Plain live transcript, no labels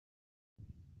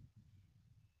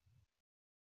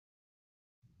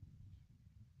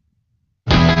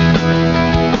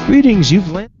Greetings, you've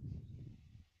landed.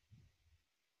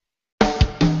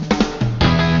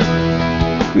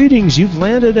 Greetings, you've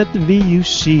landed at the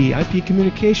VUC, IP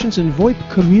Communications and VoIP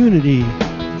community.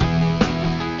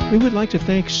 We would like to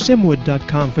thank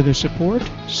Simwood.com for their support.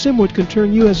 Simwood can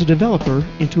turn you as a developer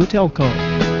into a telco.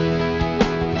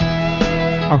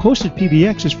 Our hosted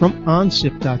PBX is from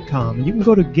onsip.com. You can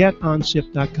go to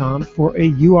getonsip.com for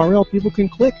a URL people can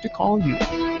click to call you.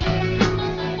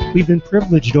 We've been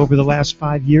privileged over the last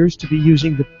 5 years to be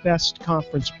using the best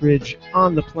conference bridge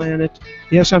on the planet.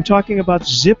 Yes, I'm talking about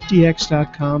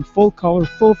zipdx.com, full color,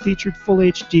 full featured, full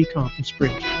HD conference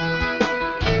bridge.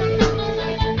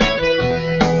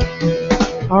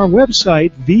 Our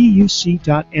website,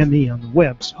 vuc.me on the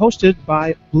webs, hosted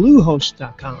by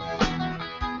bluehost.com.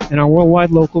 And our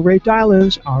worldwide local rate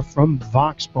dial-ins are from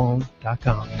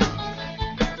voxbone.com.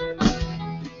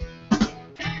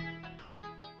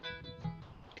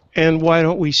 And why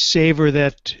don't we savor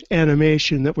that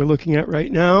animation that we're looking at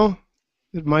right now,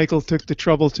 that Michael took the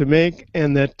trouble to make,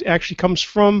 and that actually comes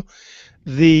from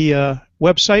the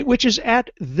website, which is at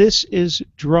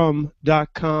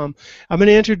thisisdrum.com. I'm going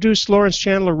to introduce Lawrence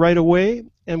Chandler right away,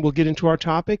 and we'll get into our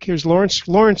topic. Here's Lawrence.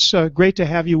 Lawrence, great to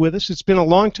have you with us. It's been a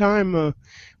long time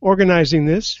organizing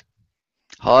this.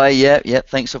 Hi, yeah,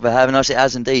 thanks for having us. It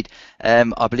has indeed.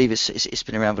 I believe it's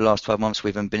been around for the last 12 months.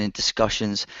 We've been in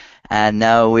discussions, and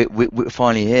now we're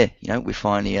finally here. You know, we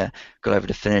finally got over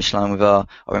the finish line with our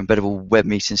embeddable web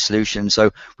meeting solution. So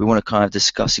we want to kind of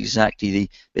discuss exactly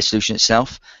the solution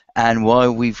itself and why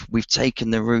we've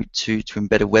taken the route to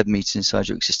embed a web meeting inside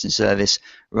your existing service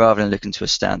rather than looking to a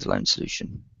standalone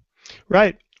solution.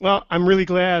 Right. Well, I'm really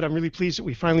glad. I'm really pleased that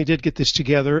we finally did get this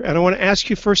together. And I want to ask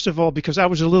you, first of all, because I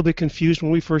was a little bit confused when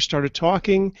we first started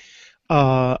talking,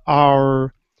 the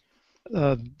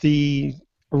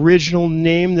original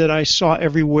name that I saw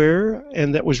everywhere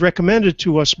and that was recommended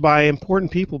to us by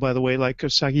important people, by the way, like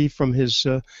Sagi from his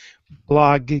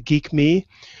blog, Geek Me.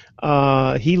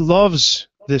 He loves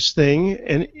this thing,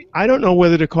 and I don't know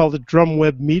whether to call it Drum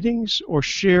Web Meetings or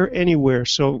ShareAnywhere.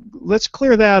 So let's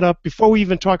clear that up before we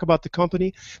even talk about the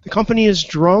company. The company is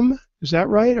Drum, is that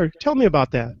right? Or tell me about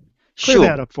that. Clear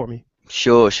that up for me.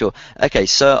 Sure. Okay,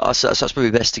 so it's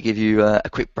probably best to give you a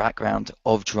quick background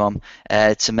of Drum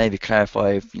to maybe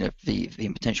clarify, the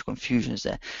potential confusions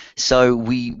there. So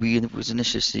we was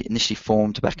initially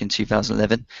formed back in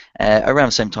 2011, around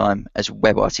the same time as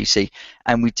WebRTC,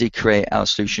 and we did create our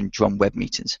solution Drum Web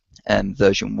Meetings,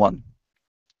 version 1.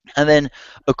 And then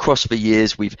across the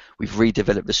years, we've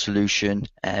redeveloped the solution,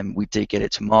 and we did get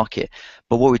it to market.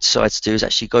 But what we decided to do is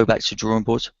actually go back to drawing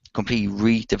boards, completely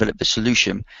redevelop the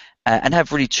solution, and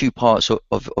have really two parts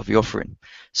of the offering.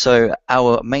 So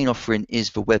our main offering is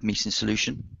the web meeting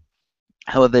solution.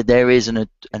 However, there is an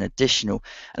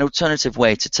alternative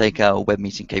way to take our web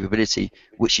meeting capability,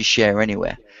 which is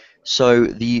ShareAnywhere. So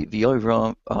the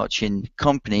overarching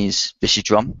company is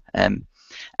Drum, and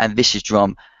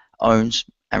Drum owns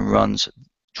and runs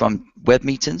Drum Web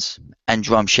Meetings and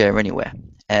Drum ShareAnywhere.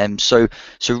 So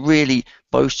really,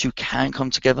 those two can come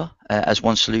together as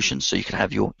one solution. So you can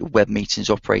have your web meetings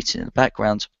operating in the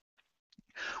background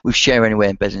with ShareAnywhere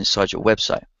embedded inside your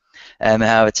website.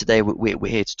 However, today we're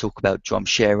here to talk about Drum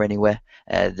ShareAnywhere,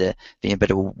 the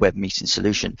embeddable web meeting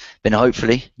solution. Then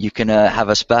hopefully you can have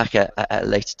us back at a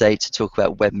later date to talk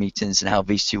about web meetings and how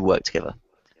these two work together.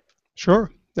 Sure,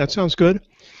 that sounds good.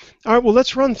 All right, well,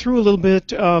 let's run through a little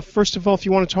bit. First of all, if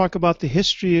you want to talk about the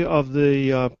history of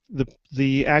the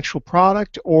actual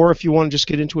product, or if you want to just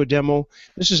get into a demo,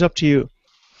 this is up to you.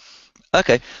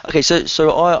 Okay.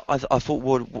 So I thought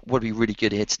what would be really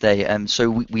good here today. So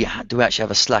we do actually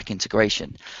have a Slack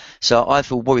integration. So I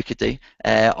thought what we could do,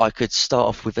 I could start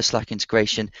off with a Slack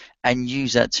integration and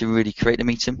use that to really create the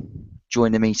meeting,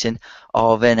 join the meeting.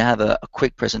 I'll then have a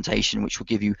quick presentation which will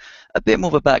give you a bit more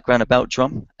of a background about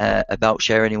Drum, about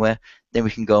ShareAnywhere. Then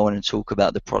we can go on and talk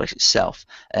about the product itself,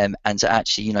 and to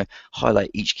actually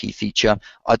highlight each key feature.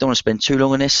 I don't want to spend too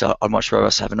long on this. So I'd much rather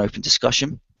us have an open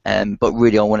discussion. But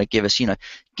really, I want to give us,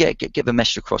 get the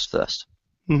message across first.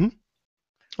 Mm-hmm.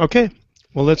 Okay.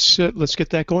 Well, let's get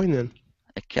that going then.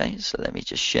 Okay. So let me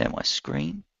just share my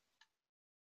screen.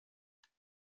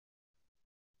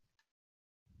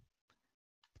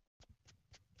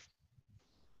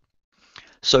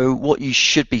 So what you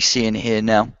should be seeing here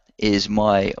now is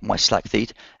my Slack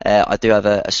feed. I do have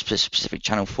a specific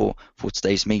channel for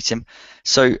today's meeting.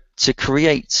 So to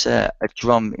create a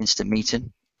Drum instant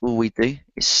meeting, all we do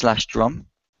is /drum,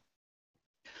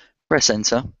 press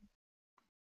enter,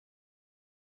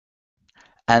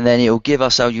 and then it will give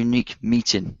us our unique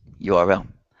meeting URL.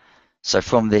 So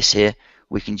from this here,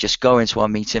 we can just go into our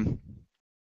meeting,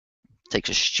 takes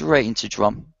us straight into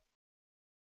Drum,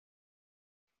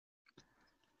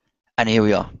 and here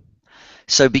we are.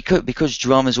 So because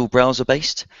Drum is all browser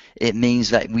based, it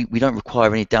means that we don't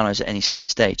require any downloads at any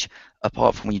stage,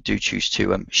 apart from when you do choose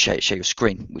to share your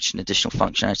screen, which is an additional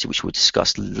functionality which we'll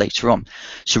discuss later on.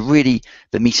 So really,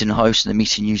 the meeting host and the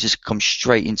meeting users come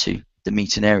straight into the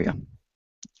meeting area.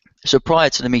 So prior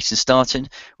to the meeting starting,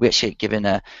 we actually get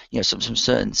given some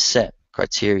certain set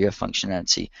criteria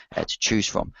functionality to choose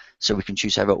from. So we can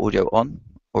choose to have our audio on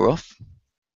or off.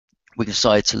 We can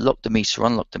decide to lock the meter or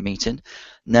unlock the meeting.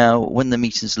 Now, when the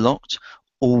meeting's locked,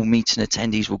 all meeting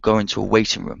attendees will go into a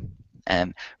waiting room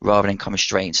rather than coming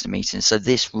straight into the meeting. So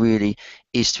this really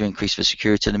is to increase the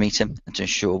security of the meeting and to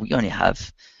ensure we only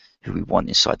have who we want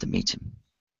inside the meeting.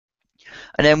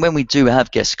 And then when we do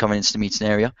have guests coming into the meeting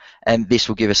area, this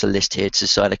will give us a list here to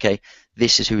decide, okay,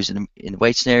 this is who's in the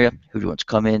waiting area, who do we want to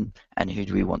come in, and who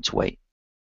do we want to wait.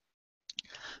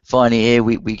 Finally, here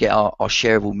we get our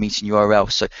shareable meeting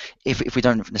URL. So if we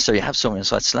don't necessarily have someone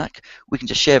inside Slack, we can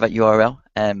just share that URL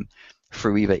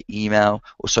through either email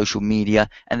or social media,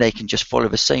 and they can just follow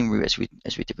the same route as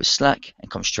we did with Slack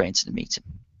and come straight into the meeting.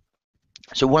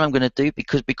 So what I'm going to do,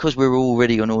 because we're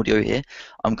already on audio here,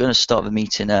 I'm going to start the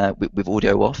meeting with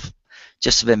audio off,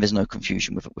 just so then there's no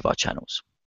confusion with our channels.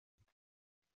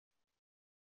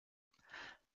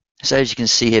 So as you can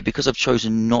see here, because I've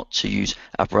chosen not to use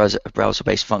a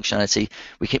browser-based functionality,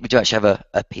 we do actually have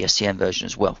a PSTN version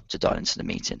as well to dial into the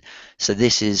meeting. So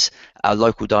this is our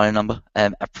local dialing number.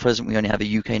 At present, we only have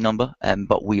a UK number,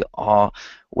 but we are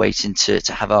waiting to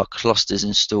have our clusters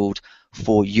installed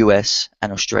for US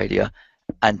and Australia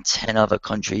and 10 other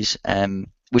countries,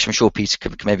 which I'm sure Peter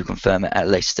can maybe confirm at a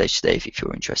later stage today if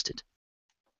you're interested.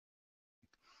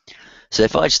 So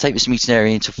if I just take this meeting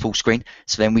area into full screen,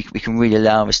 so then we can really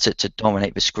allow us to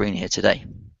dominate the screen here today.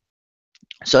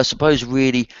 So I suppose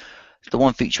really the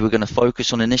one feature we're going to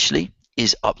focus on initially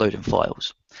is uploading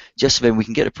files. Just so then we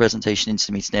can get a presentation into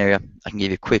the meeting area, I can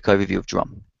give you a quick overview of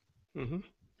Drum.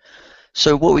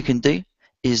 So what we can do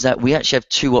is that we actually have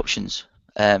two options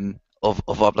of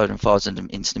uploading files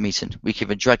into the meeting. We can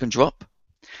either drag and drop.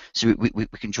 So we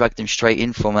can drag them straight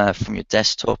in from your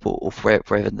desktop or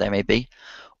wherever they may be.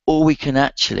 Or we can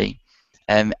actually,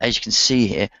 as you can see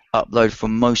here, upload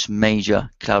from most major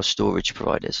cloud storage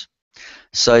providers.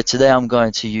 So today I'm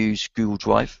going to use Google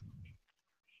Drive.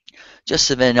 Just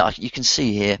so then you can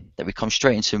see here that we come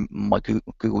straight into my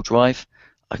Google Drive.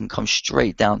 I can come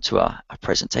straight down to our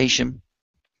presentation.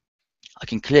 I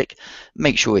can click,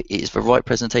 make sure it is the right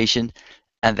presentation,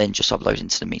 and then just upload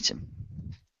into the meeting.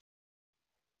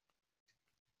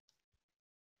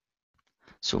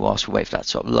 So whilst we wait for that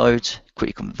to upload, it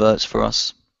quickly converts for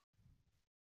us.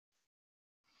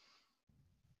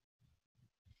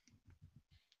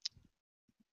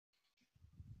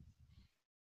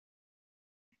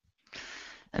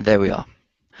 And there we are.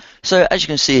 So as you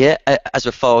can see here, as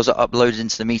the files are uploaded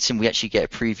into the meeting, we actually get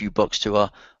a preview box to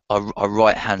our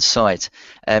right-hand side.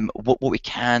 What we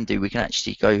can do, we can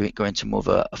actually go into more of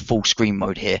a full screen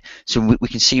mode here. So we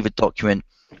can see the document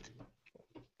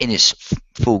in its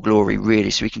full glory, really.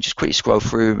 So we can just quickly scroll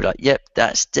through and be like, yep,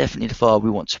 that's definitely the file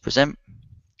we want to present.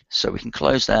 So we can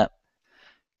close that,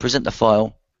 present the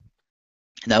file.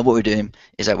 Now what we're doing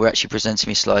is that we're actually presenting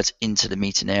these slides into the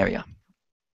meeting area.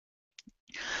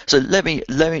 So let me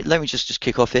just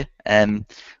kick off here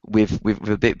with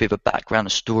a bit of a background, a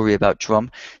story about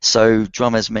Drum. So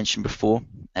Drum, as mentioned before,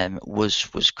 was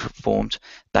formed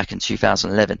back in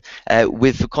 2011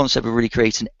 with the concept of really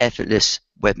creating effortless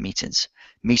web meetings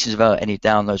without any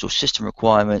downloads or system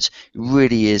requirements. It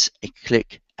really is a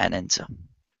click and enter.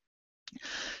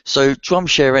 So Drum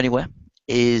ShareAnywhere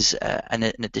is an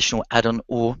additional add-on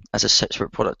or as a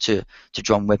separate product to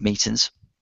Drum Web Meetings.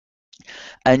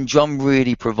 And Drum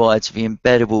really provides the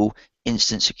embeddable,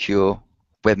 instant, secure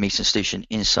web meeting solution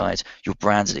inside your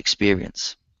branded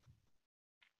experience.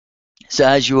 So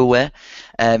as you're aware,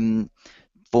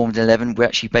 formed in 11, we're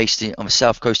actually based on the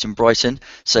south coast in Brighton.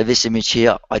 So this image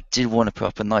here, I did want to put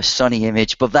up a nice sunny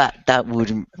image, but that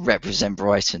wouldn't represent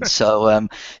Brighton. So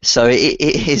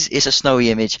it's a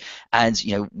snowy image, and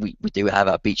we do have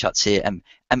our beach huts here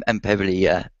and pebbly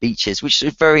beaches, which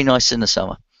is very nice in the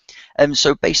summer.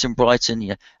 So based in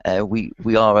Brighton,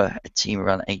 we are a team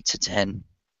around 8 to 10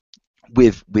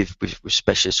 with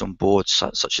specialists on board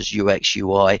such as UX,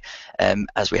 UI,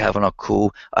 as we have on our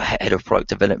call, our head of product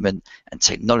development and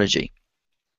technology.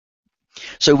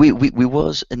 So we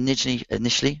was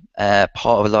initially part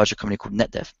of a larger company called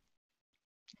NetDev,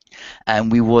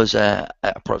 and we was a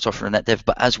product offering on NetDev.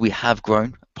 But as we have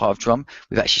grown, part of Drum,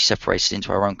 we've actually separated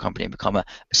into our own company and become a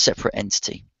separate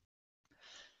entity.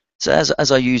 So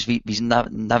as I use these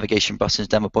navigation buttons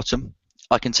down the bottom,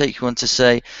 I can take you on to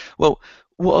say, well,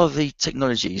 what are the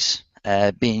technologies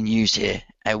being used here,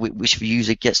 which the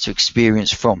user gets to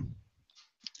experience from.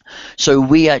 So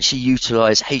we actually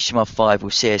utilize HTML5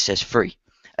 with CSS3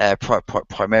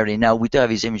 primarily. Now we do have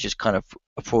these images kind of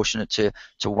proportionate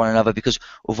to one another, because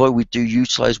although we do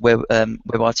utilize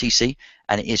WebRTC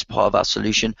and it is part of our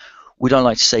solution, we don't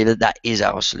like to say that that is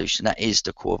our solution, that is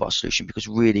the core of our solution, because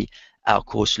really our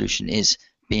core solution is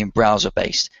being browser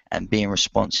based and being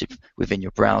responsive within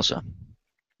your browser.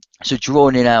 So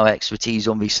drawing in our expertise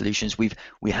on these solutions,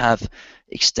 we have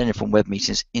extended from web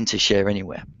meetings into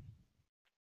ShareAnywhere.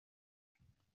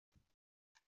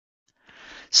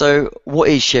 So what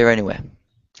is ShareAnywhere?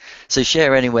 So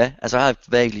ShareAnywhere, as I have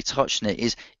vaguely touched on it,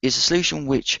 is a solution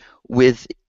which, with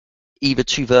either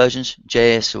two versions,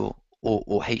 JS or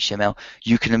HTML,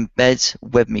 you can embed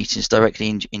web meetings directly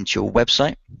into your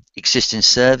website, existing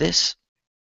service,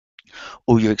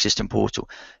 or your existing portal.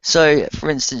 So, for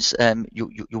instance, your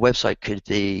website could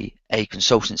be a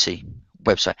consultancy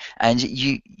website, and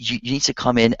you need to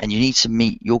come in and you need to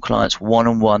meet your clients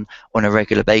one-on-one on a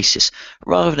regular basis,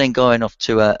 rather than going off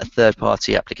to a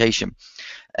third-party application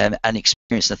and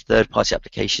experiencing a third-party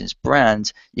application's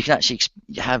brand. You can actually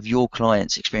have your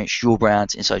clients experience your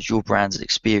brand inside your branded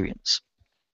experience.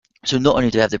 So not only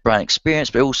do you have the brand experience,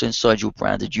 but also inside your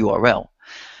branded URL.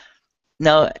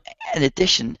 Now, in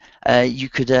addition, you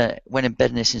could, when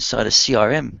embedding this inside a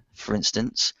CRM, for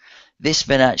instance, this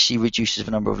then actually reduces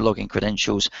the number of login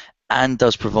credentials and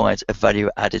does provide a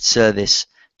value-added service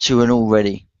to an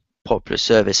already popular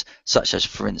service, such as,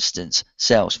 for instance,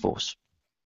 Salesforce.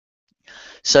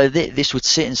 So this would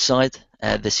sit inside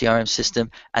the CRM system,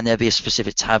 and there'll be a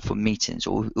specific tab for meetings,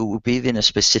 or it will be within a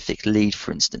specific lead,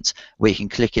 for instance, where you can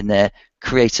click in there,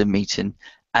 create a meeting,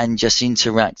 and just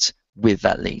interact with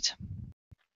that lead.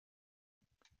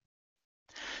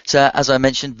 So as I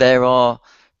mentioned, there are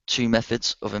two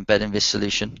methods of embedding this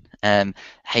solution,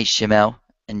 HTML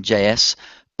and JS.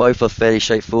 Both are fairly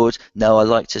straightforward. Now, I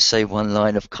like to say one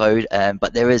line of code,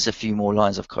 but there is a few more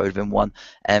lines of code than one,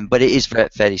 but it is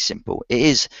fairly simple.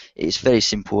 It is fairly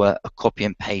simple, a copy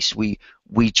and paste. We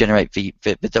generate the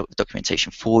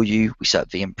documentation for you. We set up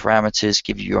the parameters,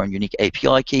 give you your own unique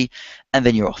API key, and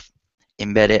then you're off.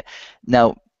 Embed it.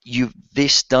 Now,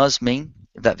 this does mean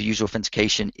that the user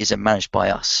authentication isn't managed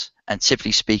by us, and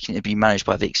typically speaking, it'd be managed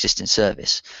by the existing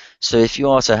service. So if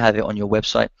you are to have it on your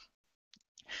website,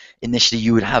 initially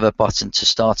you would have a button to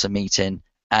start a meeting,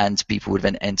 and people would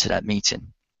then enter that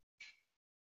meeting.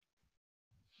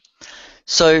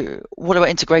 So what about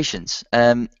integrations?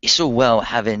 It's all well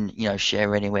having,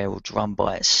 ShareAnywhere or Drum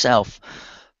by itself,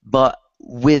 but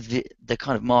with the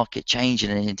kind of market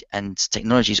changing and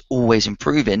technology is always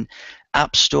improving,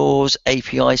 app stores,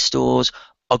 API stores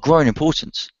are growing in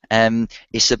importance.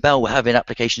 It's about having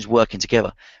applications working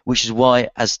together, which is why,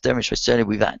 as demonstrated earlier,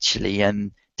 we've actually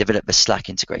developed the Slack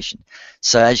integration.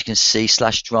 So as you can see,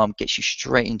 /Drum gets you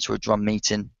straight into a Drum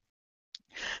meeting.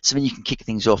 So then you can kick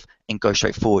things off and go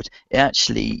straight forward. It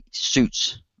actually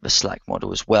suits the Slack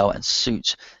model as well, and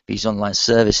suits these online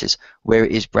services where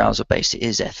it is browser based, it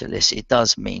is effortless. It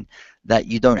does mean that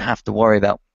you don't have to worry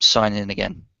about signing in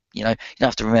again. You don't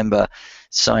have to remember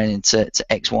signing to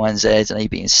X, Y, and Z and A,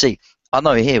 B, and C. I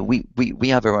know here we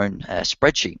have our own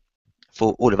spreadsheet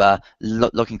for all of our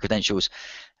login credentials,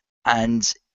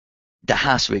 and the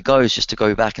hassle it goes just to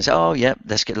go back and say, oh yeah,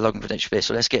 let's get the login credential for this,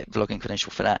 or let's get the login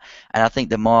credential for that. And I think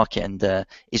the market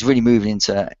is really moving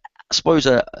into, I suppose,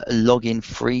 a login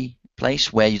free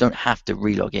place where you don't have to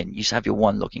re-log in. You just have your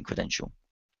one login credential.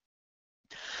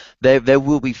 There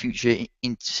will be future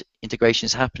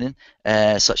integrations happening,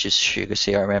 such as Sugar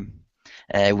CRM,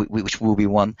 which will be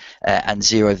one, and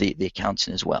Zero the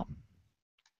accounting as well.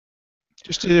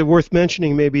 Just worth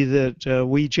mentioning maybe that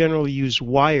we generally use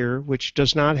Wire, which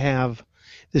does not have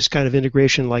this kind of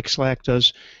integration like Slack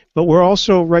does. But we're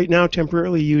also right now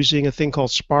temporarily using a thing called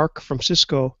Spark from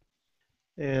Cisco.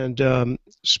 And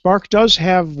Spark does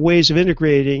have ways of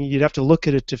integrating. You'd have to look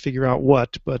at it to figure out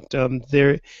what, but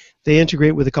they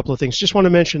integrate with a couple of things. Just want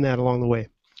to mention that along the way.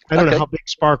 I don't know how big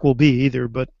Spark will be either,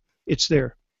 but it's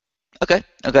there. Okay.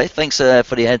 Thanks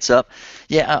for the heads up.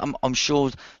 Yeah, I'm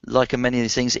sure, like many of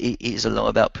these things, it is a lot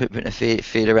about putting a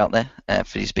feeler out there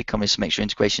for these big companies to make sure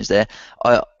integrations there.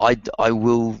 I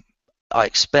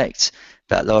expect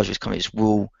that larger companies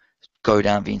will go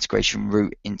down the integration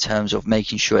route in terms of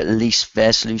making sure at least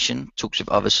their solution talks with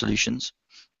other solutions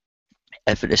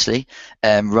effortlessly,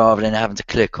 rather than having to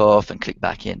click off and click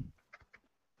back in.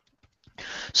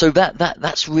 So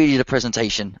that's really the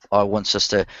presentation I want us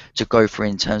to go through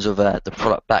in terms of the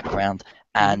product background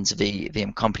and the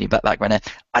company background there.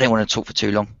 I didn't want to talk for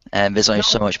too long, and there's only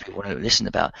so No, much people want to listen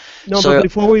about. no, but So,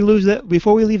 before we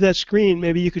leave that screen,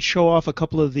 maybe you could show off a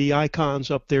couple of the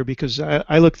icons up there because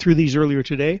I looked through these earlier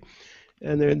today,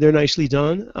 and they're nicely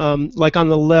done. Like on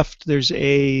the left, there's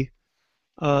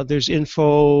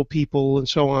info, people, and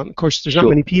so on. Of course, there's not sure.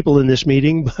 many people in this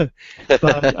meeting, but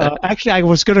actually, I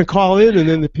was going to call in, and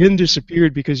then the pin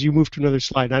disappeared because you moved to another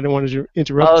slide. I don't want to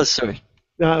interrupt Oh, you. sorry.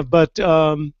 But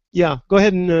yeah, go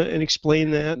ahead and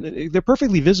explain that. They're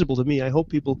perfectly visible to me. I hope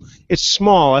people. It's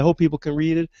small. I hope people can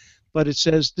read it. But it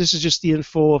says this is just the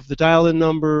info of the dial-in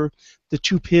number, the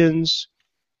two pins,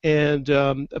 and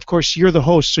of course you're the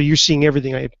host, so you're seeing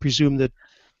everything. I presume that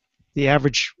the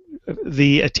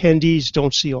attendees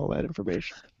don't see all that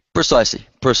information. Precisely,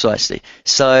 precisely.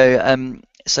 So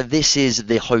this is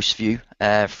the host view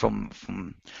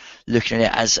from looking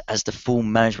at it as the full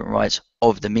management rights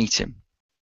of the meeting.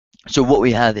 So what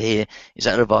we have here is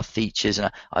all of our features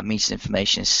and our meeting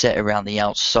information is set around the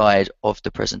outside of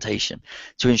the presentation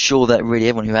to ensure that really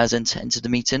everyone who has entered the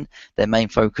meeting, their main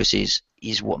focus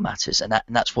is what matters, and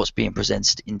that's what's being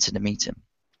presented into the meeting.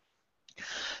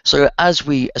 So as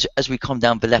we come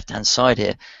down the left-hand side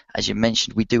here, as you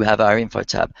mentioned, we do have our info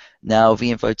tab. Now the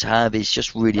info tab is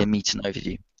just really a meeting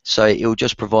overview. So it will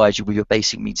just provide you with your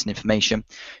basic meeting information,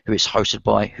 who it's hosted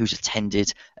by, who's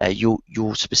attended,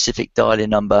 your specific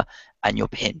dial-in number, and your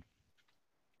PIN.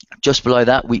 Just below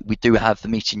that, we do have the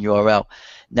meeting URL.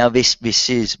 Now this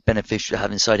is beneficial to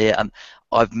have inside here.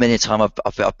 I've many a time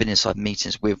I've been inside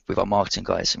meetings with our marketing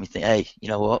guys, and we think, hey, you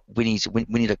know what? We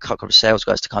need a couple of sales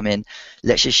guys to come in.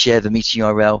 Let's just share the meeting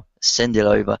URL, send it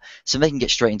over, so they can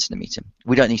get straight into the meeting.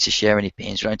 We don't need to share any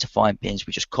pins. We don't need to find pins.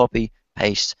 We just copy,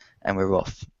 paste, and we're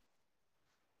off.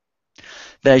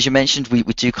 Then, as you mentioned, we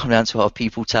do come down to our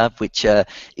people tab, which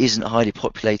isn't highly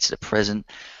populated at present.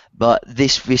 But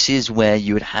this is where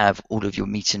you would have all of your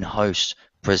meeting hosts,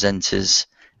 presenters,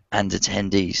 and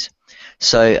attendees.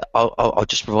 So I'll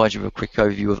just provide you with a quick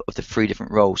overview of the three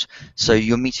different roles. So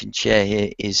your meeting chair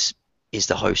here is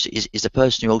the host, is the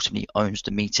person who ultimately owns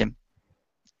the meeting,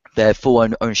 their full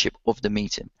ownership of the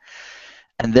meeting.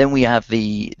 And then we have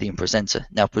the presenter.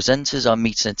 Now presenters are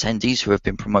meeting attendees who have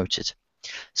been promoted.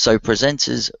 So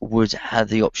presenters would have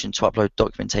the option to upload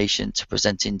documentation to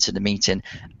present into the meeting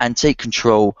and take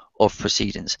control of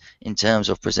proceedings in terms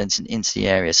of presenting into the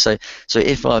area. So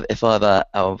if I have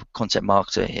our content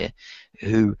marketer here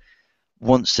who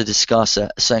wants to discuss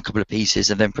a certain couple of pieces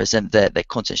and then present their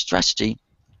content strategy,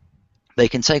 they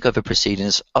can take over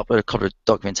proceedings, upload a couple of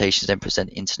documentations, then present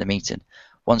into the meeting.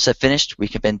 Once they're finished, we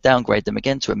can then downgrade them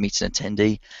again to a meeting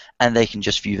attendee, and they can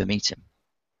just view the meeting.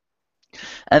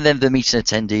 And then the meeting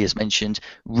attendee, as mentioned,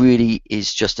 really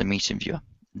is just a meeting viewer.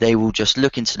 They will just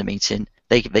look into the meeting.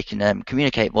 They can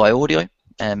communicate via audio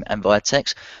and via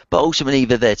text, but ultimately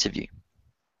they're there to view.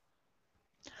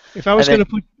 If I was going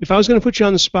to put you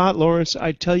on the spot, Lawrence,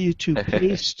 I'd tell you to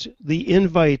paste the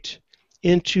invite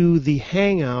into the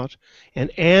Hangout,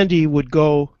 and Andy would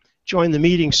go join the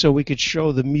meeting so we could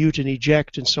show the mute and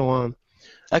eject and so on.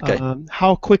 Okay.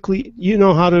 How quickly? You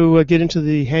know how to get into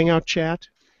the Hangout chat?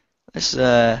 It's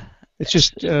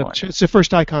just it's the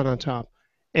first icon on top.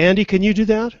 Andy, can you do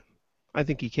that? I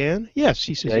think he can. Yes,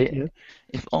 he says he can.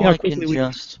 If I can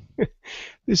just.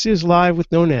 This is live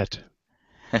with no net.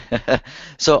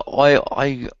 So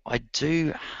I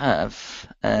do have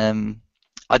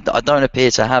I don't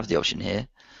appear to have the option here.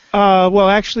 Well,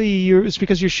 actually, it's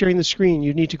because you're sharing the screen.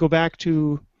 You need to go back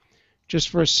to just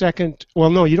for a second. Well,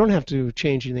 no, you don't have to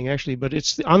change anything actually, but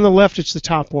it's on the left. It's the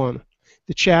top one.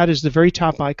 The chat is the very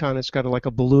top icon. It's got like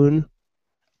a balloon.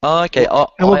 Oh, okay. And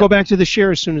we'll go back to the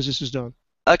share as soon as this is done.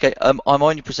 Okay. I'm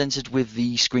only presented with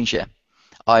the screen share.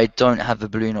 I don't have the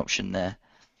balloon option there.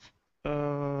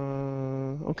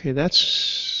 Okay,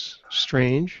 that's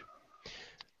strange.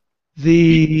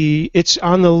 It's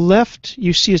on the left.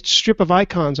 You see a strip of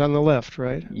icons on the left,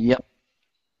 right? Yep.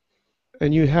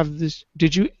 And you have this.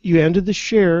 You ended the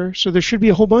share, so there should be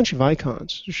a whole bunch of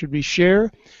icons. There should be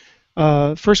share.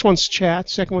 First one's chat,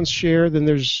 second one's share, then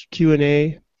there's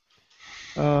Q&A.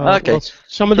 Okay. Well,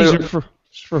 some of these are for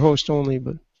host only,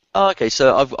 but. Okay,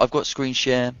 so I've got screen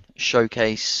share,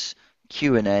 showcase,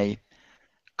 Q&A,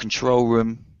 control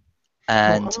room,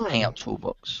 and Hangout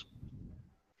toolbox.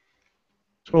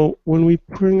 So when we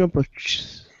bring up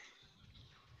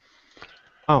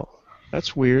oh,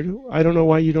 that's weird. I don't know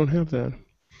why you don't have that.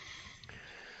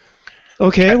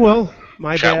 Okay, well,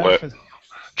 my bad.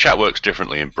 Chat works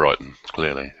differently in Brighton,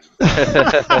 clearly.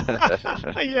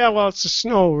 Yeah, well, it's the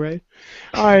snow, right?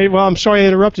 All right, well, I'm sorry I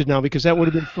interrupted now because that would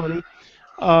have been funny.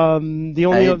 The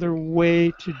only other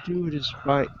way to do it is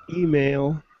by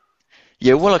email.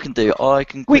 Yeah, what I can do, I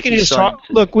can We can quickly just sign. talk.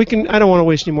 Look, we can. I don't want to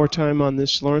waste any more time on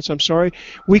this, Lawrence. I'm sorry.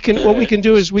 We can. What we can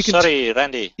do is we can. Sorry,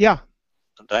 Randy. Yeah.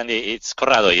 Randy, it's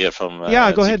Corrado here from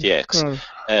Yeah. Go ahead, ZTX.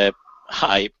 Corrado.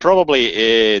 Hi.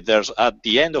 Probably there's at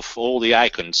the end of all the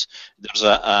icons, there's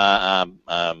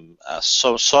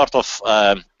some sort of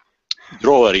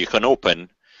drawer you can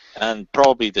open, and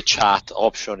probably the chat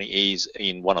option is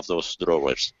in one of those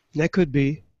drawers. That could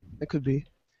be. That could be.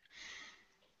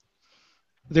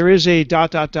 There is a ...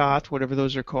 whatever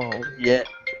those are called. Yeah,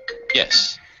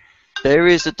 Yes. there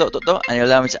is a ... and it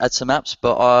allows me to add some apps,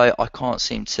 but I can't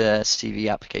seem to see the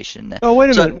application in there. Oh, wait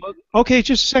a So- minute. Okay,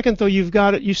 just a second though. You've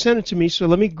got it. You sent it to me, so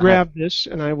let me grab this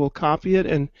and I will copy it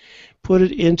and put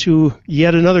it into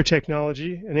yet another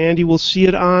technology, and Andy will see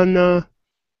it on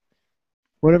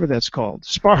whatever that's called,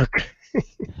 Spark.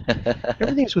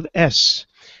 Everything's with S.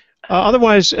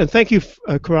 Otherwise, and thank you,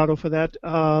 Corrado, for that.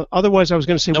 Otherwise, I was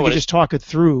going to say we could just talk it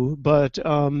through, but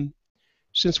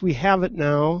since we have it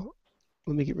now,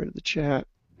 let me get rid of the chat.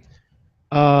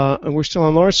 And we're still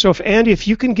on Lawrence. So if Andy, if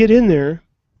you can get in there,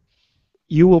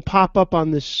 you will pop up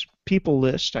on this people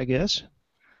list, I guess.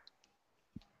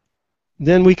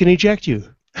 Then we can eject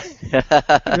you.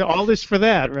 All this for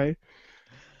that, right?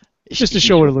 Just to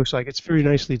show what it looks like. It's very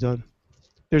nicely done.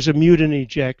 There's a mute and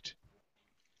eject.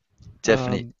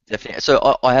 Definitely.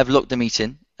 So I have locked the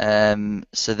meeting,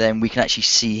 so then we can actually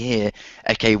see here,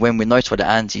 okay, when we're notified that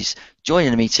Andy's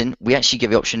joining the meeting, we actually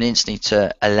give the option instantly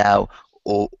to allow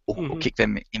or kick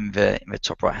them in the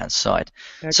top right hand side.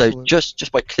 Excellent. So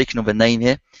just by clicking on the name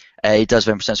here, it does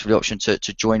then present the option to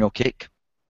join or kick.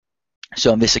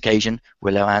 So on this occasion,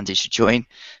 we'll allow Andy to join.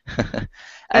 and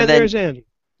then there's Andy.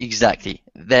 Exactly.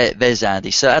 There's Andy.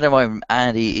 So at the moment,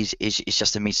 Andy is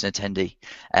just a meeting attendee.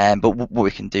 But what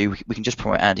we can do, we can just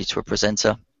promote Andy to a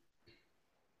presenter.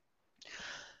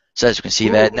 So as you can see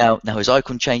there, now his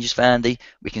icon changes for Andy.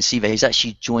 We can see that he's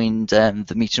actually joined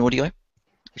the meeting audio,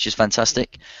 which is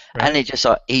fantastic. Right. And it just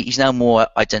he's now more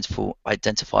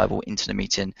identifiable into the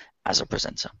meeting as a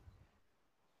presenter.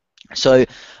 So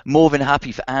more than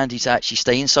happy for Andy to actually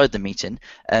stay inside the meeting,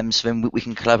 so then we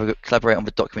can collaborate on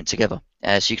the document together.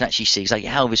 So you can actually see exactly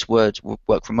how this will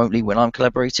work remotely when I'm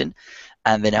collaborating,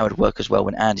 and then how it would work as well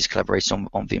when Andy's collaborating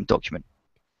on the document.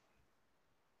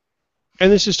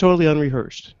 And this is totally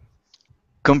unrehearsed.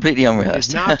 Completely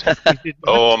unrehearsed.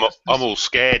 Oh, I'm all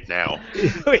scared now.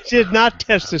 We did not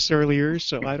test this earlier,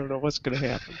 so I don't know what's going to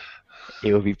happen.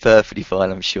 It will be perfectly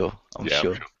fine, I'm sure. I'm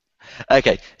sure.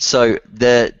 Okay, so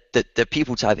the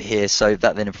people tab here, so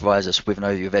that then provides us with an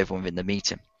overview of everyone within the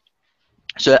meeting.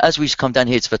 So as we come down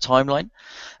here to the timeline,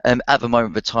 at the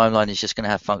moment the timeline is just going to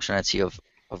have functionality of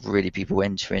really people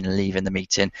entering and leaving the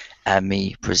meeting and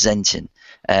me presenting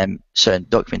certain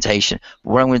documentation.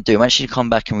 But what I'm going to do, I'm actually come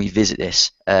back and revisit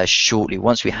this shortly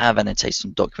once we have annotated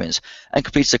some documents and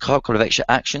completed a couple of extra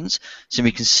actions, so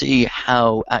we can see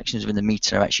how actions within the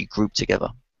meeting are actually grouped together.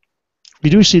 We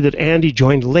do see that Andy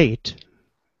joined late.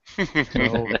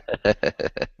 So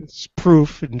it's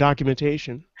proof and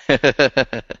documentation.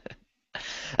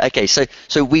 Okay, so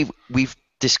we've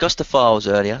discussed the files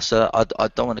earlier, so I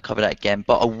don't want to cover that again,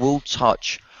 but I will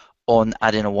touch on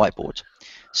adding a whiteboard.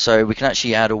 So we can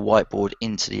actually add a whiteboard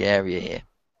into the area here,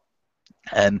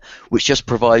 which just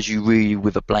provides you really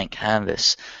with a blank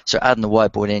canvas. So adding the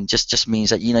whiteboard in just means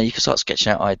that you can start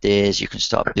sketching out ideas, you can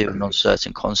start building on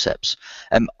certain concepts.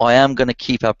 I am going to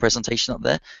keep our presentation up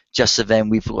there, just so then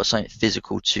we've got something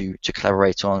physical to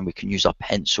collaborate on. We can use our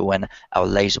pencil and our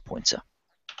laser pointer.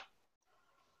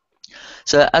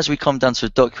 So as we come down to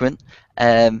the document,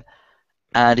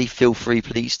 Andy, feel free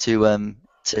please to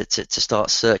start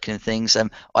circling things.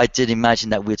 I did imagine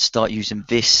that we'd start using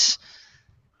this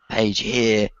page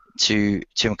here to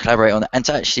collaborate on and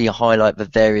to actually highlight the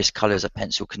various colors a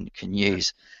pencil can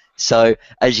use. So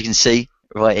as you can see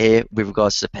right here with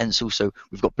regards to the pencil, so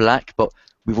we've got black, but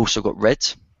we've also got red,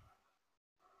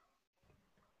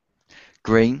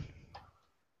 green,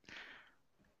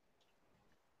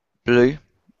 blue,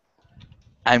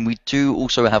 and we do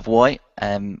also have white,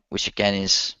 which again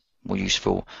is more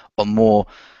useful on more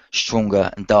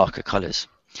stronger and darker colors.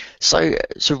 So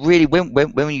really, when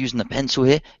we're using the pencil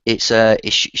here, it's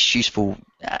useful.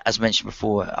 As mentioned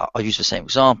before, I'll use the same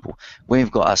example. When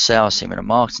we've got our sales team and a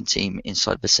marketing team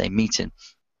inside the same meeting,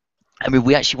 I mean,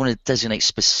 we actually want to designate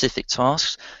specific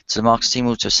tasks to the marketing team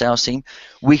or to a sales team.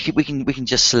 We can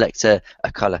just select a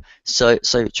color. So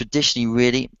traditionally,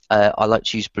 really, I like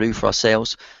to use blue for our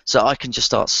sales. So I can just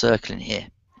start circling here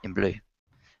in blue,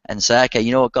 and say, okay,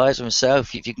 you know what, guys, on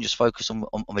myself, if you can just focus on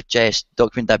the JS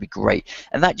document, that'd be great.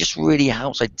 And that just really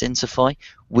helps identify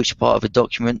which part of the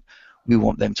document we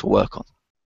want them to work on.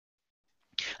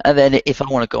 And then if I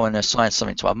want to go and assign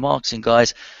something to our marketing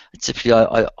guys, typically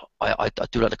I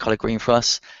do like the color green for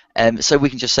us. So we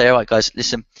can just say, all right, guys,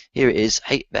 listen, here it is,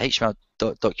 the HTML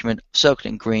document, circled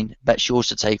in green, that's yours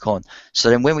to take on. So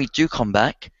then when we do come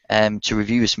back to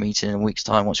review this meeting in a week's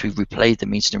time, once we've replayed the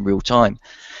meeting in real time,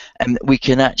 we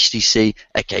can actually see,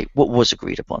 okay, what was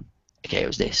agreed upon? Okay, it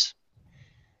was this.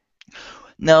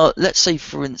 Now, let's say,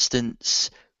 for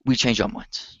instance, we change our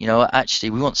minds. You know,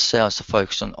 actually, we want sales to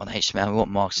focus on HTML. We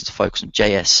want marketing to focus on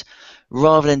JS.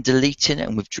 Rather than deleting it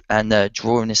and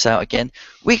drawing this out again,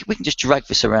 we can just drag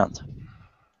this around.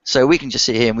 So we can just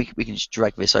sit here and we can just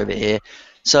drag this over here.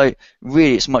 So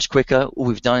really, it's much quicker. All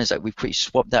we've done is that we've pretty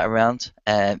swapped that around.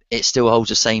 It still holds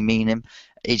the same meaning.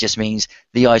 It just means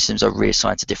the items are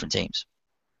reassigned to different teams.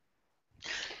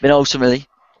 Then ultimately,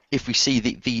 if we see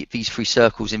these three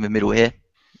circles in the middle here,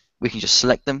 we can just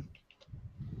select them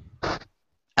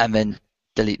and then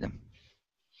delete them.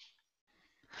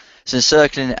 So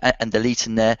circling and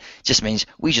deleting there just means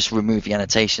we just remove the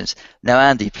annotations. Now,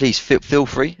 Andy, please feel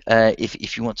free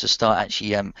if you want to start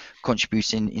actually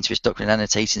contributing into this document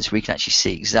annotating, so we can actually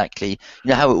see exactly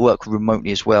how it works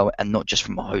remotely as well, and not just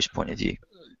from a host point of view.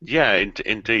 Yeah,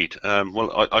 indeed.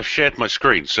 Well, I've shared my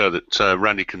screen so that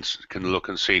Randy can look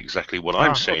and see exactly what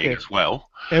I'm seeing as well.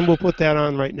 And we'll put that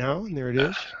on right now, and there it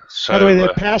is. By the way,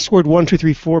 that password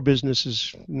 1234 business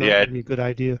is not really a good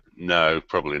idea. No,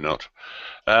 probably not.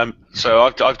 So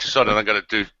I've decided I'm going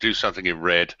to do something in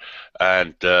red,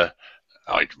 and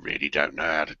I really don't know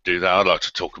how to do that. I'd like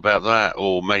to talk about that,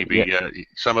 or maybe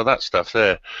some of that stuff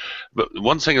there. But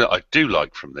one thing that I do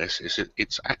like from this is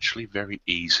it's actually very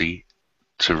easy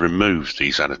to remove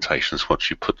these annotations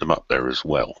once you put them up there as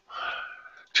well.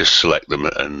 Just select them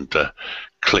and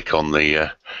click on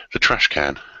the trash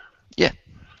can. Yeah,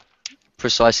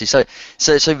 precisely. So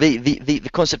the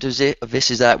concept of this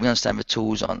is that we understand the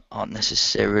tools aren't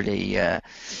necessarily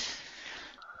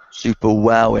super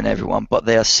wow in everyone, but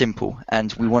they are simple,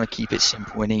 and we want to keep it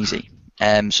simple and easy.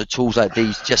 So tools like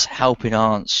these just help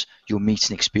enhance your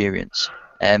meeting experience.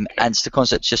 And the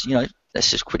concept is just,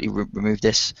 let's just quickly remove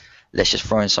this. Let's just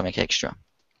throw in something extra.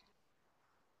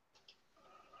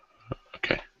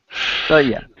 Okay. So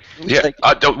yeah.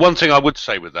 One thing I would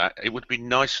say with that, it would be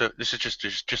nicer. This is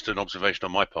just an observation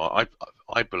on my part.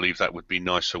 I believe that would be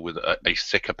nicer with a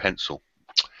thicker pencil.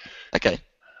 Okay.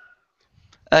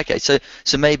 Okay. So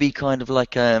maybe kind of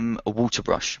like a water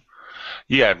brush.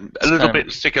 Yeah, a little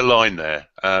bit thicker line there.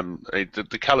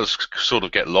 The colours sort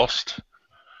of get lost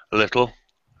a little.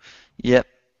 Yep.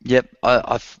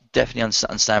 I've definitely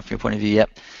understand from your point of view.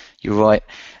 Yep, you're right.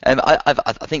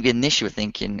 I think the initial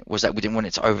thinking was that we didn't want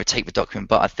it to overtake the document,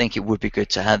 but I think it would be good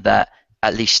to have that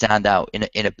at least stand out in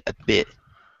a bit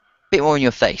more in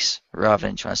your face rather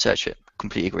than trying to search it.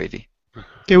 Completely agree with you.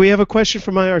 Okay, we have a question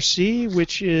from IRC,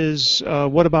 which is,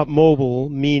 what about mobile?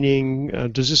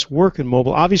 Meaning, does this work in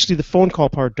mobile? Obviously, the phone call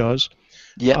part does.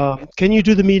 Yeah. Can you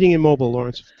do the meeting in mobile,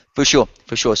 Lawrence? For sure.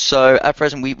 So at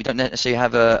present, we don't necessarily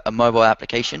have a mobile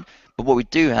application, but what we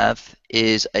do have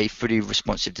is a fully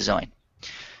responsive design.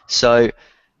 So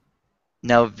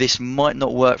now this might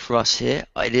not work for us here.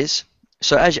 It is.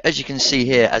 So as you can see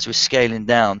here, as we're scaling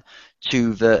down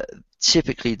to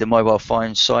typically the mobile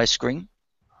phone size screen,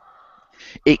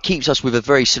 it keeps us with a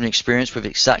very similar experience with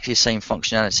exactly the same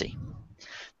functionality.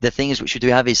 The thing is, which we do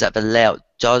have, is that the layout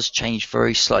does change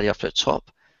very slightly up at the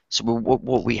top. So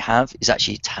what we have is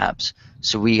actually tabs.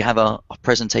 So we have our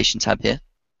presentation tab here,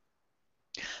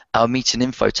 our meeting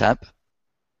info tab,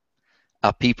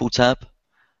 our people tab,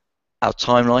 our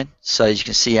timeline. So as you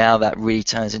can see how that really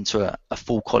turns into a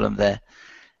full column there.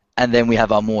 And then we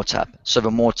have our more tab. So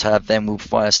the more tab then will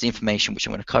provide us the information, which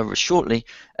I'm going to cover shortly.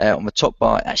 On the top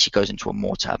bar, it actually goes into a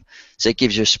more tab. So it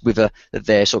gives us with the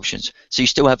various options. So you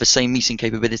still have the same meeting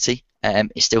capability.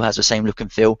 It still has the same look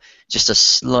and feel, just a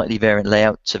slightly variant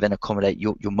layout to then accommodate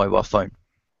your mobile phone.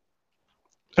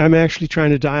 I'm actually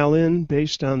trying to dial in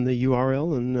based on the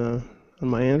URL on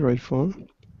my Android phone.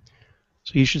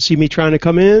 So you should see me trying to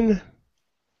come in.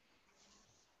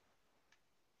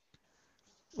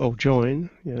 Oh, join,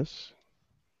 yes.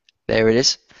 There it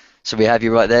is. So we have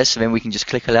you right there. So then we can just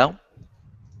click allow,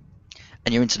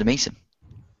 and you're into the meeting.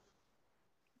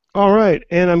 All right,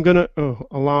 and I'm gonna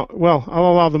allow. Well,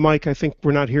 I'll allow the mic. I think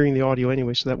we're not hearing the audio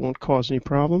anyway, so that won't cause any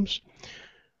problems.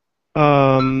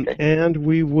 Okay. And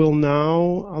we will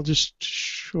now. I'll just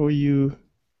show you.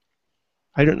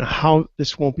 I don't know how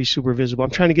this won't be super visible. I'm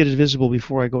trying to get it visible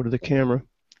before I go to the camera.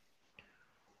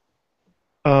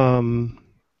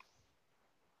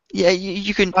 Yeah,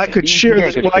 you can. I could You share can get a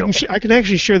this. good Well, feel. I can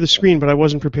actually share the screen, but I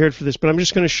wasn't prepared for this. But I'm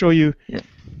just going to show you Yeah.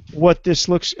 what this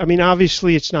looks. I mean,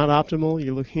 obviously it's not optimal.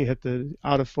 You're looking at the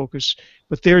out of focus,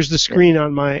 but there's the Yeah. screen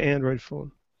on my Android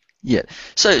phone. Yeah.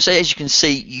 So as you can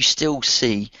see, you still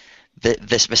see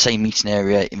the same meeting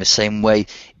area in the same way. It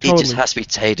just Totally. has to be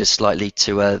tailored slightly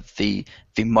to the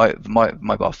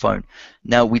mobile phone.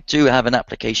 Now we do have an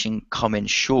application coming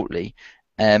shortly.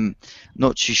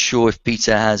 Not too sure if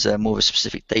Peter has more of a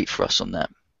specific date for us on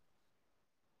that.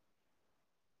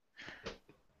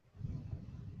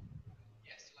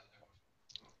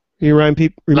 You remind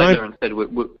Like Lauren said,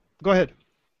 Go ahead.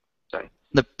 sorry.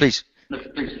 No, please.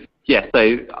 Yeah,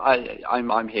 so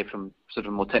I'm here from sort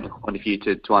of a more technical point of view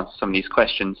to answer some of these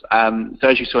questions. So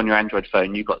as you saw on your Android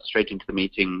phone, you got straight into the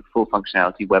meeting, full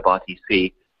functionality,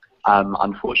 WebRTC.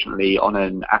 Unfortunately, on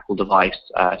an Apple device,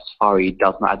 Safari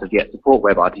does not as of yet support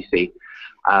WebRTC.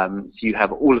 So you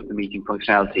have all of the meeting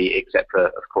functionality except for,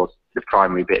 of course, the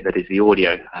primary bit that is the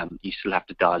audio. You still have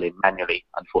to dial in manually,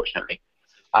 unfortunately.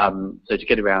 So to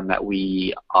get around that,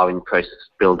 we are in the process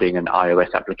of building an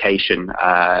iOS application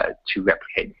to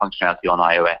replicate the functionality on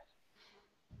iOS.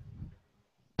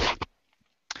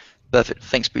 Perfect.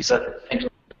 Thanks, Peter.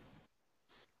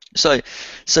 So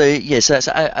yes,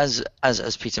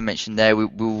 as Peter mentioned there, we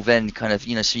will then kind of,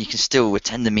 so you can still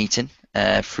attend the meeting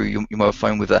through your mobile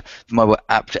phone with a mobile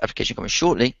application coming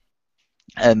shortly,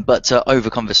 but to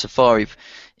overcome the Safari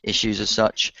issues as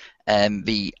such,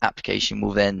 the application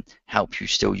will then help you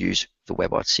still use the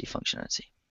WebRTC functionality.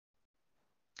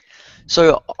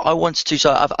 So I wanted to,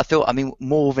 so I feel,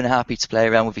 more than happy to play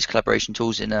around with these collaboration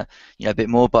tools in a bit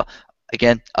more, but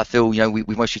again, I feel we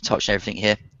mostly touched on everything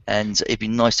here, and it'd be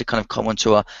nice to kind of come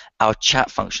onto our chat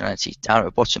functionality down at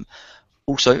the bottom.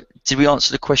 Also, did we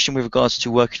answer the question with regards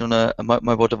to working on a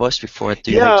mobile device before I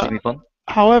do move on?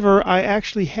 However, I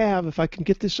actually have, if I can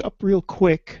get this up real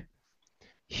quick,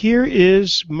 here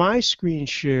is my screen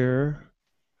share.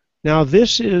 Now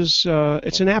this is,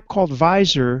 it's an app called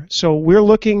Visor, so we're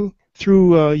looking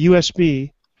through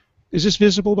USB. Is this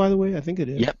visible, by the way? I think it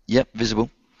is. Yep, visible.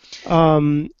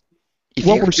 If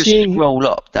what you we're could just seeing, scroll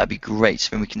up, that'd be great.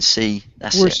 Then we can see.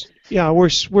 That's it. Yeah, we're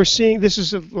seeing, this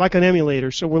is like an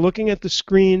emulator. So we're looking at the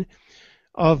screen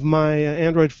of my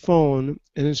Android phone,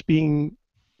 and it's being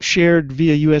shared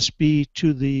via USB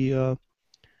to the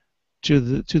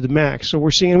Mac. So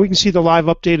we're seeing, and we can see the live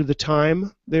update of the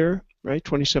time there, right?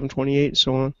 27:28 and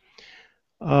so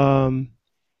on.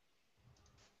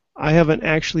 I haven't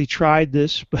actually tried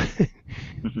this, but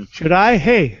should I?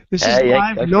 Hey, this is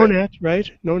live, no net,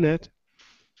 right? No net.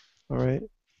 All right.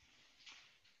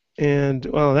 And,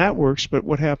 well, that works, but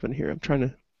what happened here? I'm trying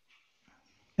to,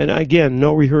 and again,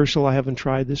 no rehearsal, I haven't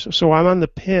tried this. So I'm on the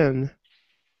pen.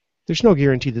 There's no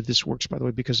guarantee that this works, by the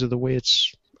way, because of the way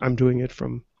I'm doing it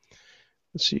from,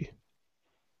 let's see.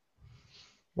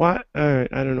 What? All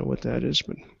right, I don't know what that is,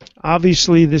 but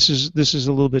obviously this is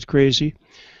a little bit crazy.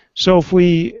 So if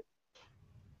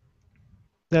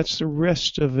that's the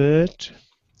rest of it.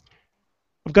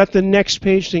 I've got the next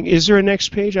page thing. Is there a next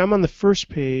page? I'm on the first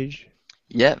page.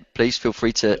 Yeah, please feel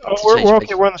free to we're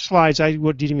okay. We're on the slides. I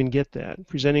didn't even get that.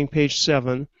 Presenting page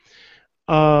 7.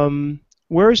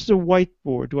 Where's the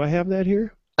whiteboard? Do I have that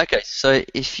here? Okay, so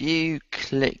if you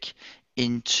click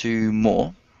into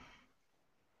more.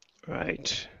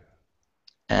 Right.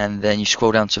 And then you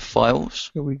scroll down to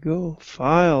Files. Here we go.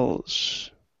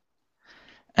 Files.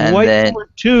 And whiteboard then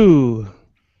 2.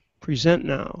 Present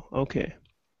now. Okay.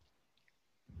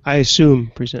 I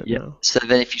assume present now. So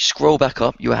then if you scroll back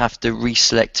up, you have to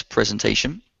reselect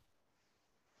presentation.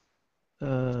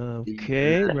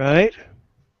 Okay, right.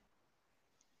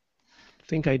 I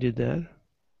think I did that.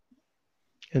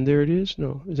 And there it is.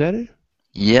 No, is that it?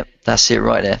 Yep, that's it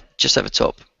right there, just at the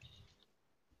top.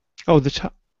 Oh, the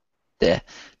top. There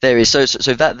it is.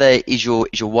 So that there is your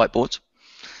whiteboard.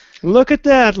 Look at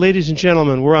that, ladies and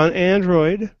gentlemen. We're on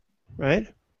Android, right?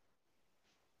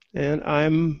 And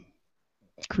I'm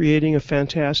creating a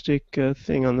fantastic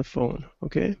thing on the phone,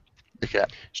 okay? Look at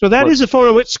that. So that is a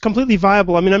phone. It's completely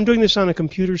viable. I mean, I'm doing this on a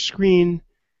computer screen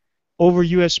over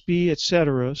USB,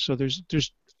 etc. So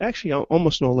there's actually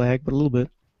almost no lag, but a little bit.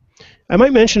 I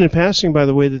might mention in passing, by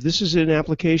the way, that this is an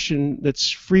application that's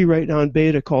free right now in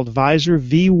beta called Visor,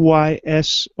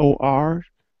 V-Y-S-O-R.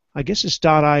 I guess it's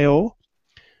 .io.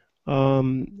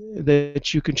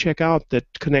 That you can check out that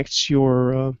connects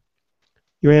your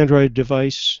Android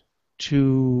device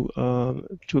to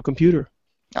a computer.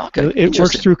 Okay. It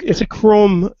works through. It's a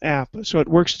Chrome app, so it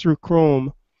works through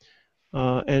Chrome.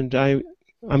 And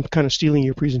I'm kind of stealing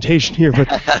your presentation here, but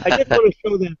I did want to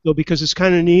show that though because it's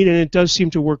kind of neat and it does seem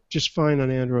to work just fine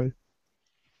on Android.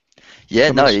 Yeah,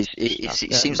 I'm no, gonna it stop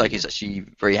that. seems like it's actually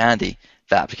very handy,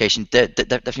 that application.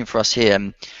 Definitely for us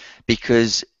here,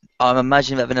 because I'm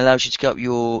imagining that then allows you to get up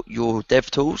your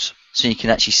dev tools so you can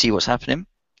actually see what's happening.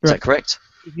 Is that Right. correct?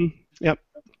 Yep.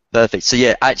 Perfect. So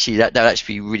yeah, actually that'd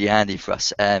actually be really handy for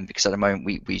us, because at the moment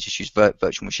we just use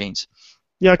virtual machines.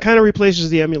 Yeah, it kind of replaces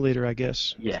the emulator, I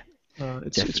guess. Yeah,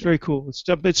 It's definitely. very cool.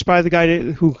 It's by the guy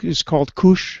who is called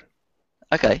Kush,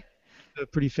 Okay. a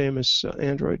pretty famous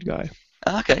Android guy.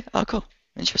 Okay. Oh, cool.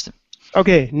 Interesting.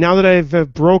 Okay, now that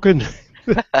I've broken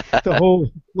the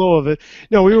whole flow of it.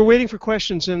 No, we were waiting for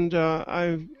questions, and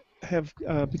I have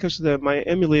because my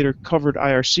emulator covered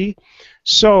IRC.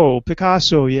 So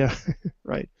Picasso, yeah,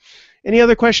 right. Any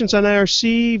other questions on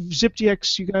IRC,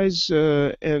 ZipDX? You guys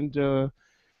and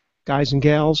guys and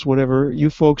gals, whatever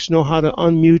you folks know how to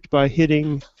unmute by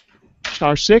hitting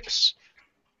 *6.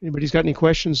 Anybody's got any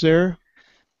questions there?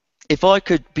 If I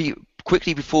could be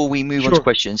quickly before we move on to Sure.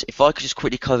 questions, if I could just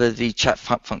quickly cover the chat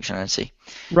functionality.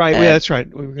 Right. Yeah, that's right.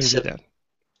 We were going to So, do that.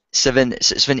 so then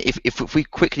if we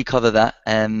quickly cover that,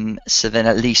 so then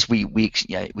at least we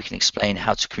can explain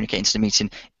how to communicate into the meeting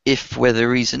if for whatever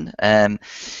reason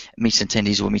meeting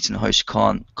attendees or meeting hosts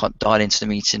can't dial into the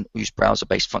meeting or use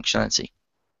browser-based functionality.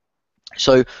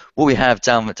 So what we have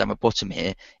down the bottom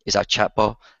here is our chat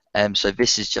bar. So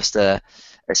this is just a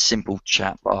simple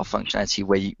chat bar functionality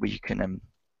where you can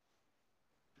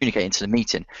communicate into the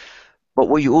meeting. But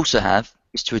what you also have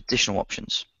is two additional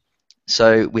options.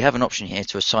 So we have an option here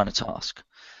to assign a task.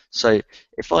 So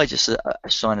if I just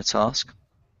assign a task,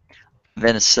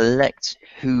 then select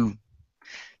who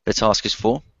the task is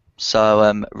for.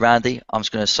 So Randy, I'm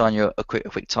just going to assign you a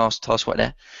quick task right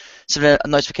there. So then a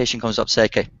notification comes up, say,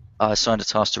 okay, I assigned a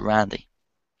task to Randy.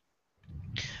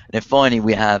 And then finally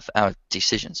we have our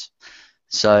decisions.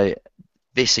 So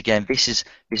this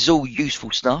is all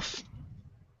useful stuff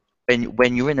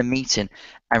when you're in a meeting,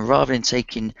 and rather than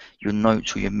taking your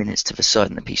notes or your minutes to the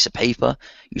side on a piece of paper,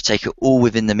 you take it all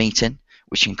within the meeting,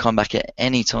 which you can come back at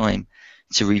any time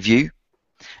to review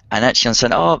and actually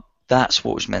understand, oh, that's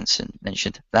what was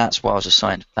mentioned, that's what I was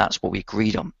assigned, that's what we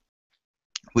agreed on,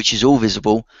 which is all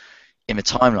visible in the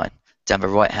timeline down the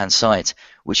right hand side,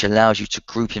 which allows you to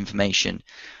group information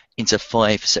into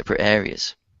 5 separate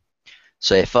areas.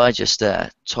 So if I just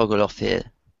toggle off here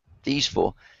these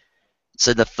 4,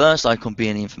 so the first icon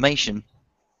being the information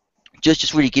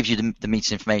just really gives you the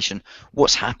meeting information,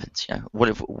 what's happened, what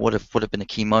have been the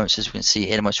key moments. As we can see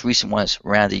here, the most recent one is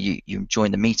Randy, you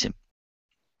joined the meeting.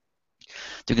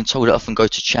 You can toggle it off and go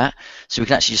to chat, so we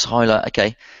can actually just highlight,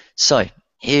 okay, so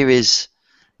here is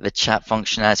the chat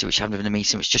functionality which happened within the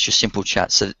meeting, which is just your simple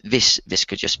chat. So this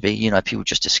could just be, people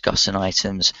just discussing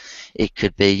items. It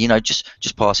could be,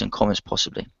 just passing comments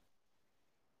possibly.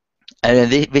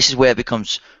 And then this is where it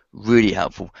becomes really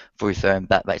helpful for referring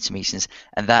back to meetings,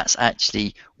 and that's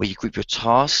actually where you group your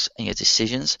tasks and your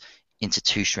decisions into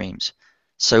 2 streams.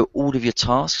 So all of your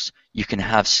tasks you can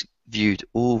have viewed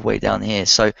all the way down here.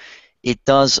 So it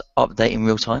does update in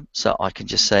real time, so I can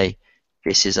just say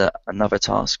this is another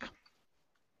task.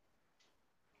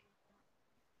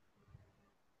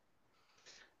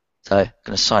 So I'm going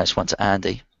to assign this one to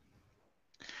Andy,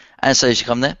 and so as you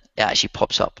come there, it actually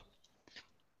pops up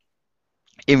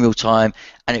in real time,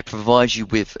 and it provides you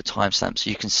with a timestamp, so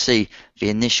you can see the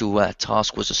initial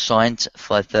task was assigned at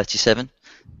 5:37.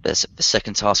 There's the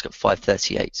second task at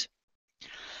 5:38,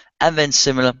 and then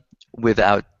similar with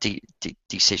our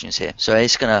decisions here. So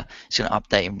it's gonna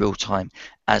update in real time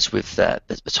as with the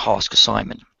task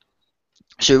assignment.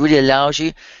 So it really allows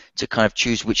you to kind of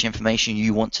choose which information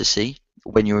you want to see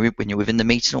when you're within the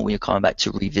meeting or when you're coming back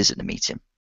to revisit the meeting.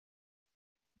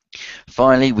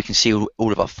 Finally, we can see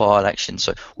all of our file actions,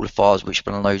 so all the files which have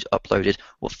been uploaded,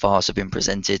 what files have been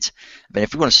presented. And then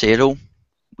if we want to see it all,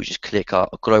 we just click our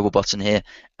global button here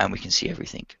and we can see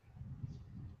everything.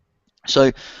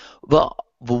 So the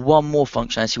one more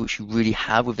functionality which we really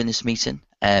have within this meeting,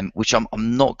 which I'm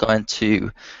not going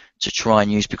to try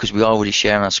and use because we are already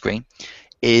sharing our screen,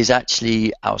 is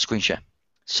actually our screen share.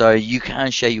 So you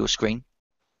can share your screen,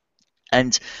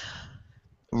 and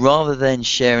rather than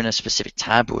sharing a specific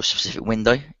tab or a specific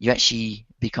window, you actually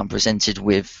become presented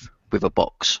with a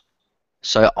box.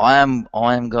 So I am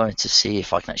going to see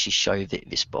if I can actually show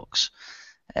this box.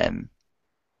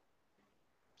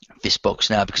 This box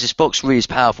now, because this box really is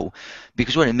powerful,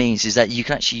 because what it means is that you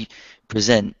can actually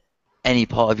present any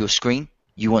part of your screen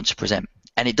you want to present,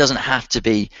 and it doesn't have to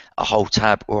be a whole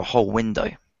tab or a whole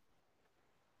window.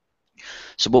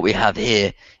 So what we have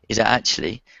here is that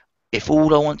actually, if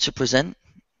all I want to present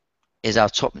is our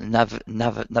top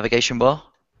navigation bar,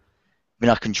 then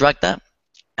I can drag that,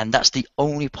 and that's the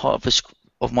only part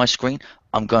of my screen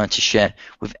I'm going to share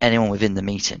with anyone within the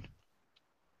meeting.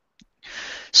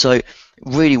 So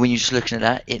really, when you're just looking at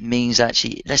that, it means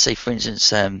actually, let's say for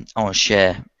instance, I want to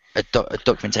share a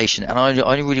documentation, and I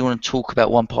only really want to talk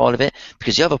about one part of it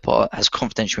because the other part has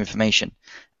confidential information.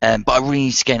 But I really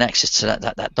need to gain access to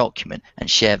that document and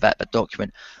share that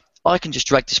document. I can just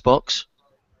drag this box.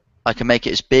 I can make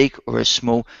it as big or as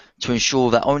small to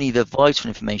ensure that only the vital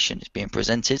information is being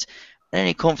presented, and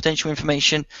any confidential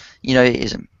information, it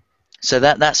isn't. So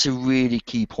that's a really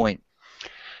key point.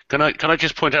 Can I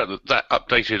just point out that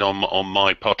updated on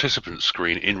my participant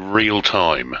screen in real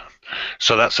time,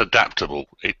 so that's adaptable.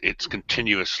 It's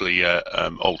continuously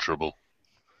alterable.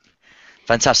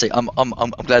 Fantastic. I'm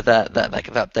glad that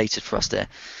updated for us there,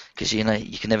 because you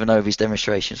can never know these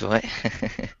demonstrations, right?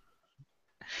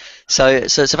 So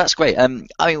that's great. I mean,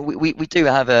 we do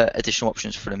have additional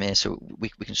options for them here. So we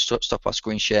can stop our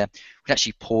screen share. We can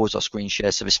actually pause our screen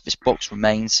share, so this box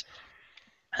remains.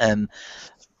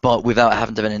 But without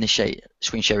having to then initiate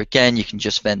screen share again, you can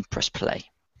just then press play.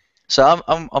 So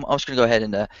I'm just going to go ahead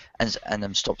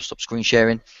and stop screen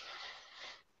sharing.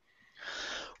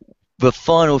 The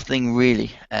final thing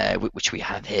really, which we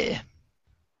have here,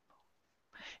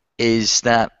 is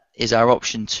our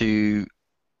option to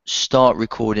start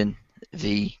recording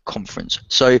the conference.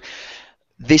 So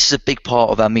this is a big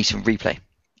part of our meeting replay.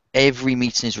 Every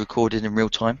meeting is recorded in real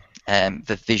time,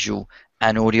 the visual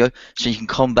and audio, so you can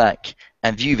come back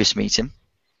and view this meeting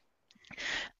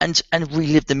and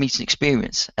relive the meeting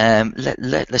experience.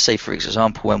 Let's say, for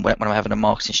example, when I'm having a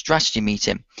marketing strategy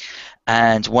meeting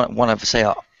and one of,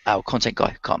 say, our content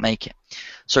guy can't make it.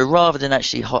 So rather than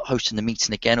actually hosting the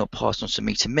meeting again or passing on some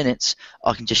meeting minutes,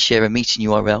 I can just share a meeting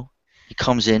URL. He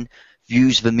comes in,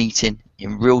 views the meeting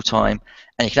in real time,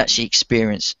 and he can actually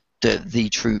experience the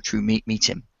true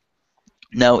meeting.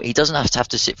 Now, he doesn't have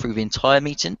to sit through the entire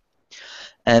meeting.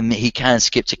 He can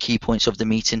skip to key points of the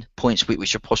meeting, points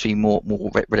which are possibly more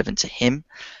relevant to him.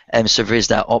 So there is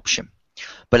that option.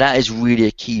 But that is really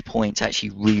a key point to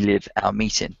actually relive our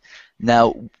meeting.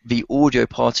 Now, the audio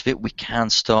part of it, we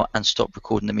can start and stop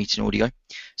recording the meeting audio.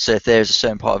 So if there's a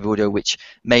certain part of the audio which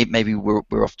maybe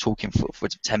we're off talking for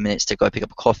 10 minutes to go pick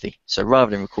up a coffee. So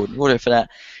rather than recording the audio for that,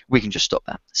 we can just stop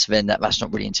that. So then that's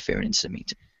not really interfering into the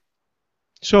meeting.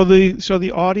 So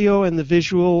the audio and the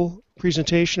visual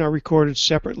presentation are recorded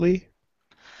separately?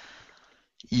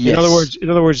 Yes. In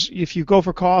other words, if you go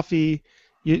for coffee,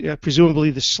 presumably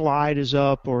the slide is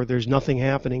up or there's nothing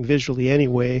happening visually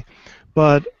anyway.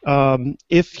 But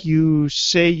if you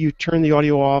say you turn the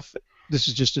audio off, this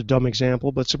is just a dumb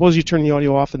example, but suppose you turn the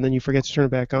audio off and then you forget to turn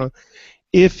it back on.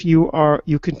 If you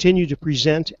continue to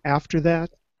present after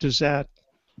that, does that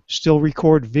still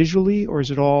record visually, or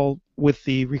is it all with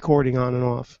the recording on and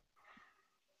off?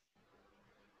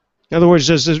 In other words,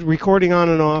 does the recording on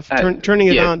and off, turning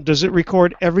it on, does it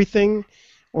record everything,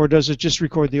 or does it just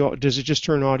record does it just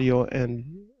turn audio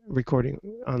and recording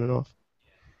on and off?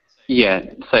 Yeah,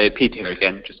 so Peter here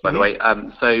again, just by the way.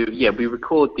 So yeah, we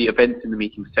record the events in the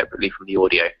meeting separately from the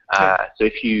audio. So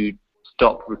if you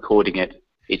stop recording it,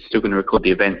 it's still going to record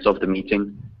the events of the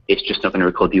meeting. It's just not going to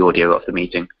record the audio of the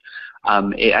meeting.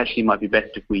 It actually might be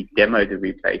best if we demo the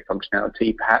replay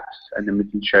functionality, perhaps, and then we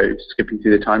can show skipping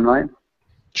through the timeline.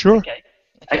 Sure.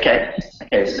 Okay.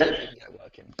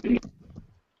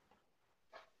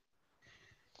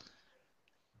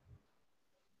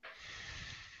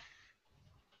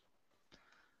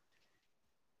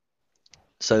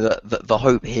 So the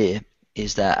hope here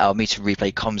is that our meeting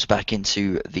replay comes back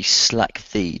into the Slack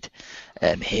feed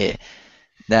here.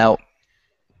 Now,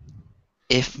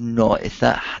 if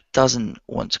that doesn't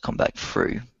want to come back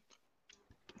through,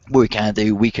 what we can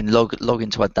do, we can log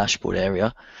into our dashboard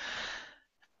area,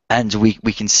 and we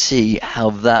can see how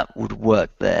that would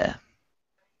work there.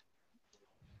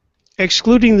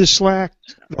 Excluding the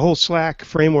whole Slack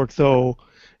framework, though,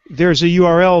 there's a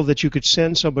URL that you could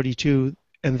send somebody to,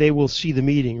 and they will see the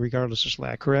meeting regardless of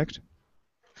Slack, correct?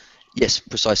 Yes,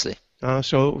 precisely.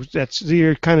 So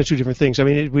they're kind of two different things. I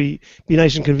mean, it'd be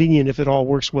nice and convenient if it all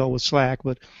works well with Slack,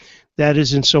 but that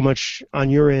isn't so much on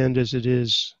your end as it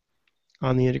is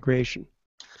on the integration.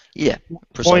 Yeah, The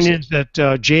precisely. point is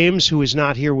that James, who is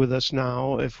not here with us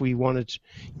now, if we wanted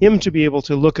him to be able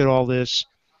to look at all this,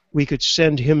 we could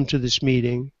send him to this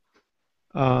meeting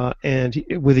and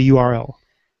with a URL.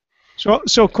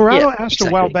 So Corrado asked a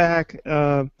while back,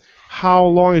 how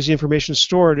long is the information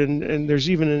stored? And there's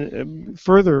even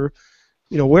further,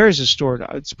 where is it stored?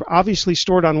 It's obviously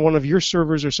stored on one of your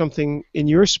servers or something in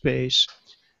your space.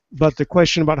 But the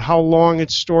question about how long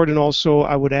it's stored, and also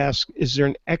I would ask, is there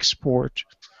an export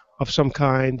of some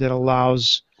kind that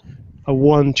allows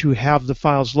one to have the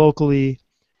files locally,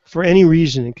 for any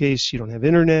reason, in case you don't have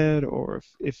internet or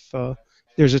if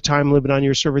there's a time limit on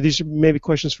your server. These are maybe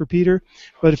questions for Peter,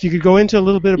 but if you could go into a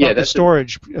little bit about the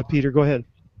storage, Peter, go ahead.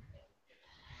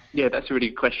 Yeah, that's a really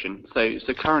good question.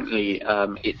 So currently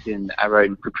it's in our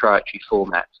own proprietary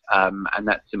format, and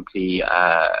that's simply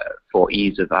for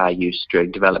ease of our use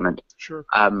during development. Sure.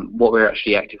 What we're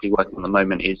actually actively working on at the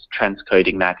moment is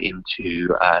transcoding that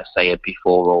into, say, a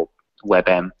before or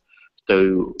WebM.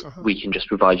 So we can just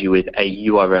provide you with a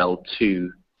URL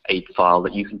to a file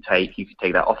that you can take. You can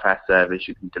take that off our servers,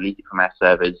 you can delete it from our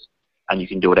servers, and you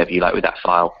can do whatever you like with that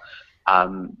file.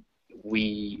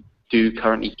 We do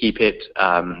currently keep it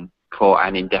for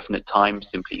an indefinite time,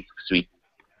 simply because we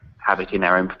have it in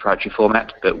our own proprietary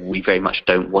format, but we very much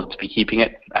don't want to be keeping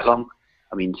it that long.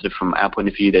 I mean, sort of from our point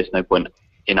of view, there's no point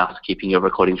in us keeping your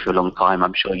recordings for a long time.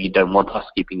 I'm sure you don't want us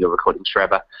keeping your recordings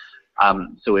forever.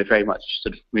 So we're very much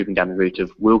sort of moving down the route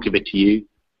of we'll give it to you,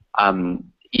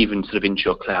 even sort of into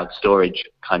your cloud storage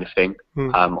kind of thing,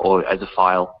 or as a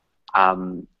file,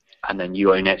 and then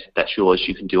you own it. That's yours.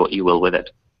 You can do what you will with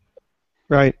it.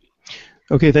 Right.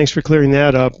 Okay. Thanks for clearing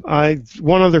that up.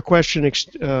 One other question,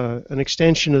 an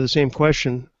extension of the same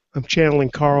question. I'm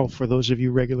channeling Carl for those of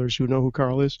you regulars who know who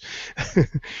Carl is,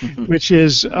 which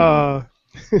is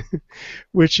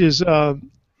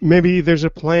maybe there's a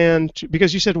plan to,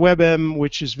 because you said WebM,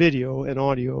 which is video and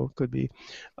audio, could be.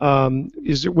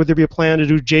 Would there be a plan to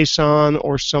do JSON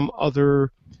or some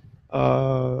other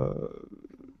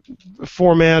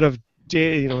format of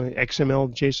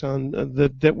XML,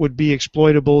 JSON that would be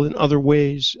exploitable in other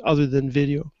ways other than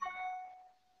video?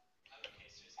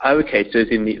 Okay, so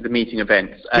it's in the meeting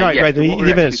events. Right, the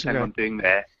events. What we're on doing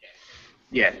there.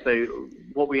 Yeah, so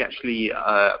what we actually, like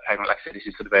I said, this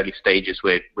is sort of early stages.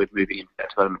 We're moving into that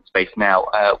development space now.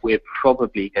 We're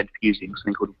probably going to be using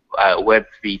something called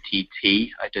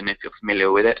WebRTC. I don't know if you're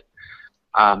familiar with it,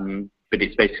 but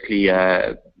it's basically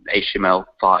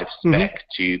HTML5 spec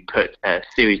to put a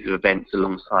series of events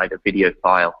alongside a video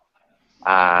file.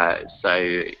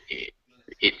 So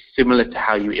it's similar to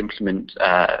how you implement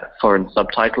foreign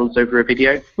subtitles over a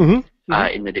video, in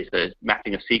that it's a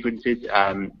mapping of sequences,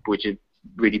 which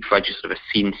really provides you sort of a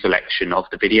scene selection of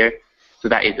the video. So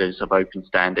that is a sort of open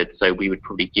standard. So we would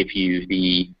probably give you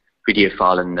the video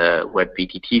file and the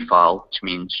WebRTC file, which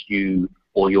means you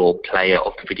or your player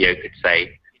of the video could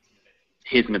say,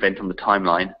 here's an event on the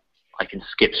timeline. I can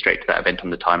skip straight to that event on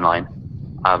the timeline,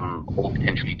 or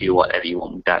potentially do whatever you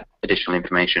want with that additional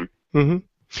information. And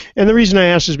the reason I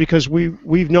ask is because we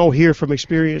know here from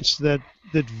experience that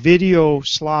video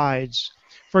slides,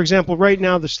 for example, right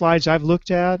now the slides I've looked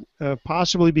at,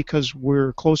 possibly because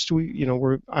we're close to,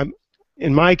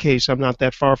 in my case, I'm not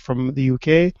that far from the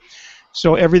UK,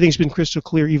 so everything's been crystal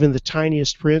clear, even the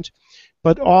tiniest print.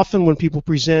 But often when people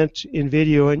present in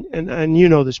video, and you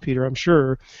know this, Peter, I'm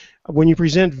sure, when you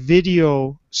present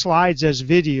video slides as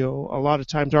video, a lot of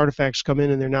times artifacts come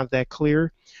in and they're not that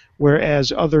clear,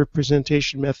 whereas other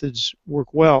presentation methods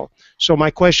work well. So my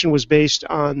question was based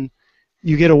on,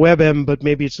 you get a WebM, but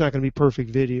maybe it's not going to be perfect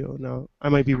video. Now, I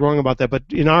might be wrong about that, but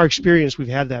in our experience, we've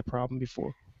had that problem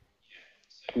before.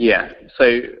 Yeah,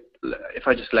 so if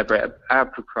I just elaborate, our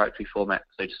proprietary format,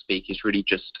 so to speak, is really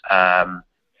just a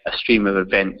stream of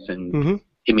events and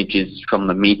images from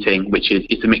the meeting, which is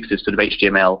it's a mix of sort of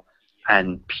HTML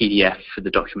and PDF for the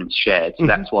documents shared. So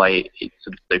that's why it's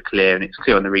sort of so clear, and it's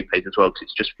clear on the replays as well, because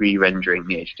it's just re-rendering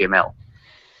the HTML.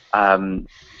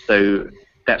 So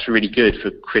that's really good for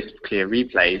crisp, clear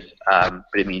replays, but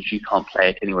it means you can't play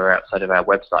it anywhere outside of our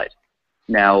website.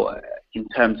 Now, in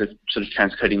terms of sort of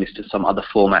transcoding this to some other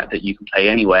format that you can play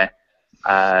anywhere,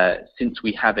 since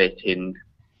we have it in,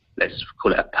 let's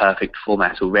call it a perfect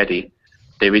format already,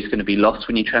 there is going to be loss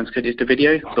when you transcode it to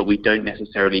video, but we don't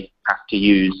necessarily have to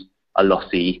use a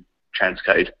lossy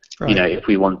transcode. Right. If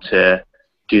we want to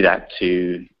do that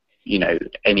to,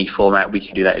 any format, we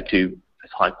can do that to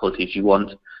as high quality as you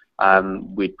want.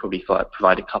 We'd probably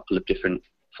provide a couple of different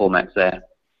formats there.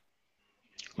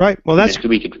 Right. Well, that's so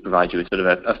we could provide you with sort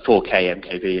of a 4K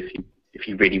MKV if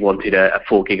you really wanted a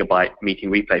 4 GB meeting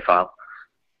replay file.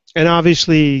 And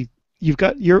obviously, you've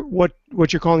got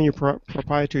what you're calling your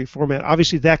proprietary format.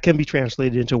 Obviously, that can be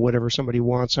translated into whatever somebody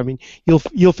wants. I mean,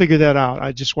 you'll figure that out.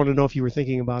 I just want to know if you were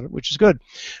thinking about it, which is good.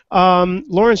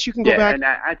 Lawrence, you can go back. And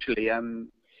actually,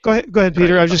 Go ahead,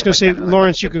 Peter. I was just going to say,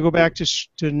 Lawrence, you can go back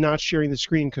to not sharing the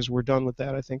screen because we're done with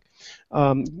that, I think.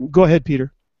 Go ahead,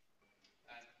 Peter.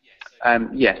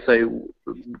 Yeah, so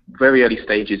very early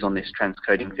stages on this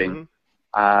transcoding thing.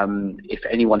 If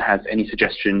anyone has any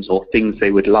suggestions or things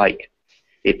they would like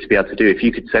it to be able to do, if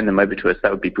you could send them over to us,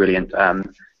 that would be brilliant.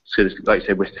 So like I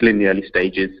said, we're still in the early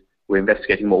stages. We're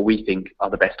investigating what we think are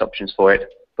the best options for it,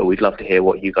 but we'd love to hear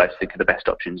what you guys think are the best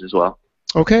options as well.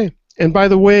 Okay. And by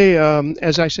the way,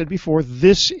 as I said before,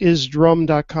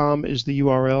 thisisdrum.com is the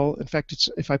URL. In fact,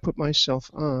 if I put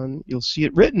myself on, you'll see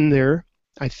it written there,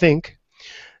 I think.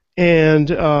 And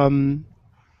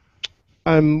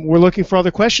we're looking for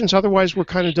other questions. Otherwise, we're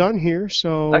kind of done here.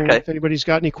 So if anybody's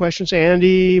got any questions,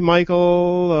 Andy,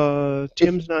 Michael,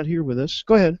 Tim's not here with us.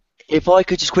 Go ahead. If I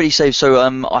could just quickly say, so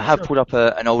I have pulled up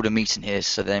an older meeting here,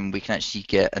 so then we can actually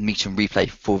get a meeting replay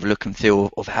for the look and feel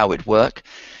of how it worked.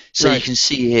 So you can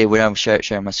see here when I'm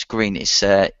sharing my screen, it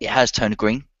has turned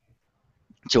green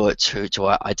to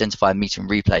identify meeting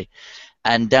replay,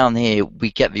 and down here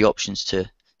we get the options to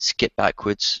skip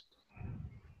backwards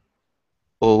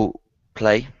or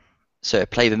play. So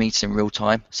play the meeting in real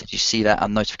time. So you see that our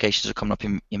notifications are coming up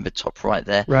in the top right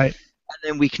there. Right. And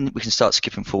then we can start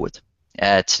skipping forward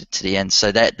to the end.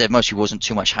 So there mostly wasn't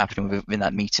too much happening within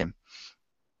that meeting.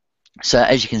 So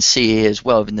as you can see here as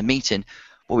well in the meeting,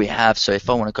 what we have. So if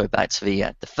I want to go back to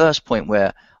the first point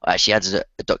where I actually added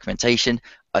a documentation,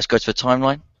 I just go to the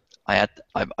timeline. I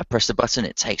press the button.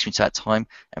 It takes me to that time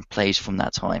and plays from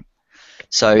that time.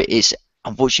 So it's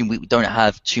unfortunately we don't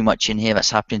have too much in here that's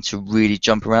happening to really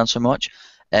jump around so much.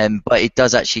 But it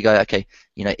does actually go, okay,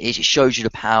 it shows you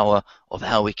the power of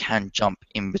how we can jump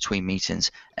in between meetings,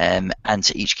 and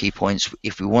to each key points,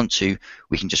 if we want to,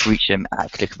 we can just reach them at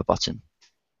a click of a button.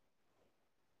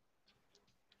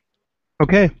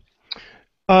 Okay.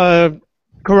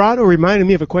 Corrado reminded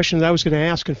me of a question that I was going to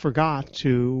ask and forgot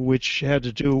to, which had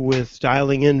to do with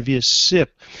dialing in via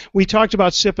SIP. We talked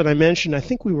about SIP, and I mentioned, I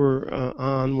think we were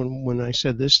on when I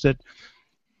said this, that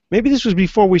maybe this was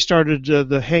before we started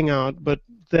the Hangout, but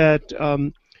that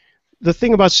the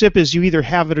thing about SIP is you either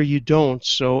have it or you don't.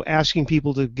 So asking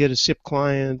people to get a SIP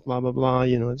client, blah, blah, blah,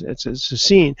 it's a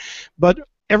scene. But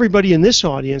everybody in this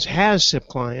audience has SIP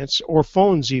clients or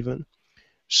phones even.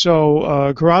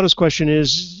 So Corrado's question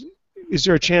is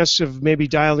there a chance of maybe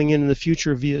dialing in the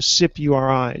future via SIP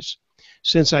URIs?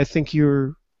 Since I think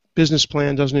your business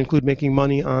plan doesn't include making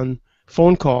money on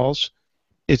phone calls,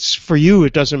 it's for you,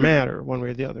 it doesn't matter one way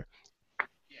or the other.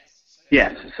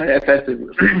 Yes, so that's a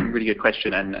really good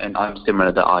question, and I'm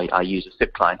similar that I use a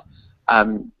SIP client.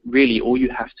 Really, all you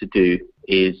have to do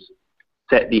is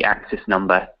set the access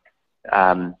number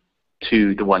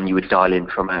to the one you would dial in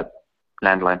from a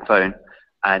landline phone,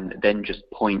 and then just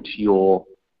point your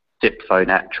SIP phone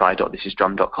at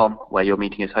try.thisisdrum.com where your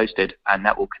meeting is hosted, and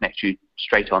that will connect you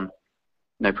straight on.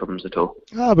 No problems at all.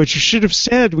 Ah, but you should have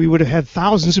said we would have had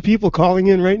thousands of people calling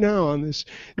in right now on this.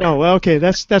 No, well, okay,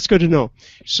 that's good to know.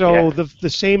 So yeah. the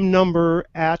same number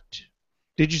at,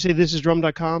 did you say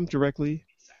thisisdrum.com directly?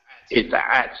 It's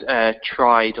at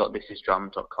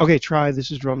try.thisisdrum.com. Okay,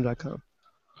 try.thisisdrum.com.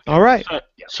 All right.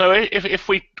 So if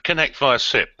we connect via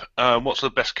SIP, what's the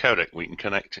best codec we can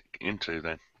connect into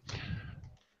then?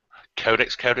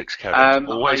 Codecs.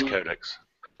 Always codecs.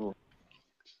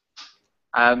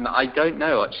 I don't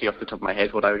know actually off the top of my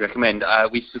head what I would recommend.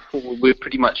 We're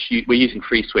using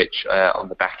FreeSwitch on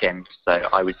the back end, so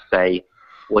I would say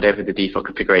whatever the default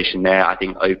configuration there, I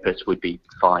think Opus would be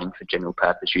fine for general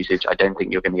purpose usage. I don't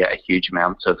think you're going to get a huge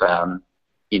amount of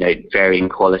varying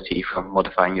quality from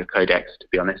modifying your codecs, to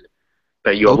be honest.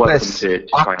 But you're welcome to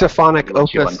try Octaphonic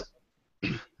Opus.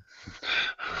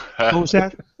 What was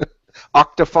that?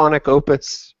 Octaphonic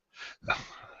Opus.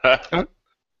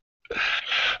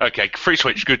 Okay,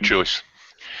 FreeSwitch, good choice.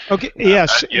 Okay,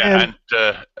 yes. And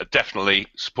definitely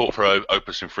support for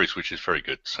Opus and FreeSwitch is very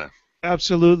good. So.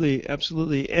 Absolutely.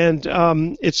 And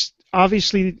it's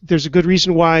obviously there's a good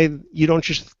reason why you don't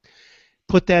just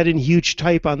put that in huge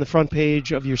type on the front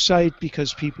page of your site,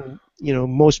 because people,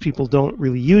 most people don't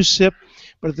really use SIP,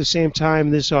 but at the same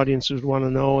time this audience would want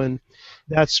to know, and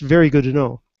that's very good to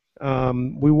know.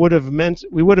 We would have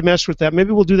messed with that.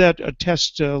 Maybe we'll do a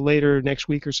test later next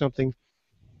week or something,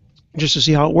 just to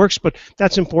see how it works. But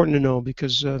that's important to know,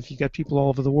 because if you got people all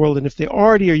over the world, and if they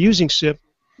already are using SIP,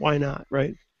 why not,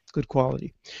 right? Good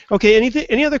quality. Okay.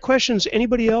 Any other questions?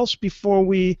 Anybody else before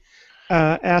we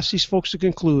ask these folks to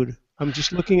conclude? I'm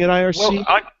just looking at IRC.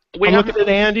 Well, I'm looking at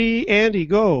Andy. Andy,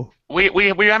 go. We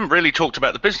haven't really talked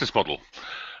about the business model.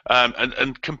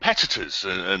 And competitors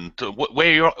and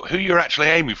who you're actually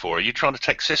aiming for. Are you trying to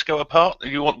take Cisco apart?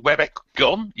 You want WebEx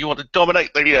gone? You want to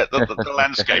dominate the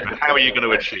landscape? And how are you going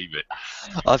to achieve it?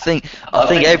 I think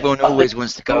everyone always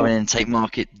wants to go in and take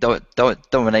market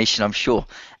domination, I'm sure.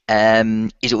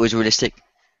 Is it always realistic?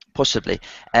 Possibly.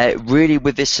 Really,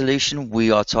 with this solution, we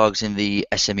are targeting the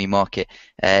SME market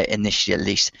initially, at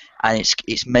least, and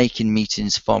it's making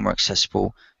meetings far more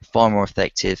accessible, far more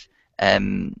effective,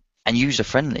 and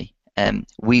user-friendly.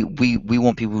 We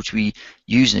want people to be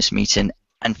using this meeting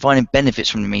and finding benefits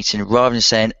from the meeting rather than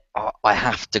saying, oh, I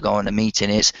have to go on a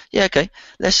meeting. It's, yeah, okay,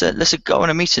 let's go on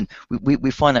a meeting.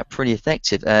 We find that pretty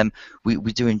effective.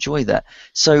 We do enjoy that.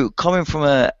 So coming from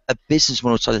a business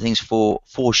model side of things for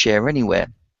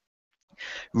ShareAnywhere,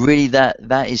 really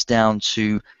that is down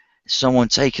to someone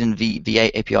taking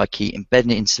the API key,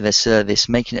 embedding it into their service,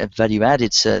 making it a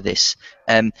value-added service,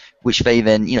 which they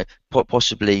then,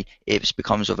 possibly it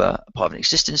becomes of a part of an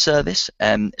existing service.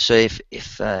 So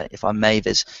if I may,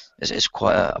 there's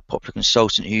quite a popular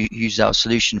consultant who uses our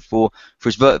solution for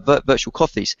his virtual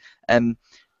coffees. And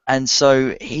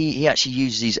so he actually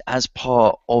uses these as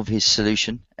part of his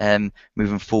solution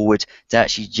moving forward to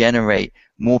actually generate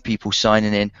more people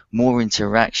signing in, more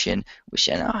interaction, which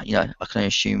I can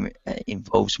assume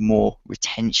involves more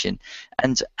retention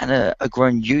and a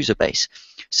growing user base.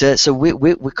 So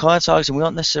we're kind of targeting. We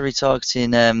aren't necessarily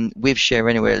targeting with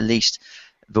ShareAnywhere at least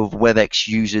the WebEx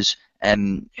users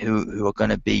who are going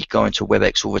to be going to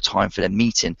WebEx all the time for their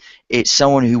meeting. It's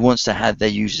someone who wants to have their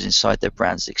users inside their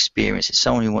brand's experience. It's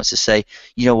someone who wants to say,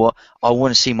 you know what, I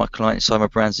want to see my client inside my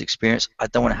brand's experience. I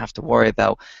don't want to have to worry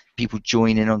about people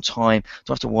joining on time.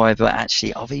 Don't have to worry about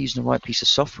actually, are they using the right piece of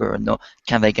software or not?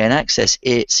 Can they gain access?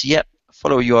 It's, yep,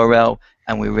 follow a URL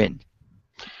and we're in.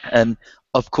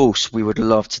 Of course, we would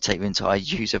love to take the entire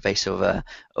user base of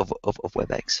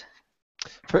WebEx.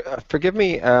 Forgive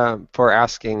me for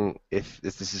asking if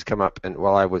this has come up and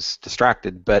while I was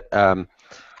distracted, but how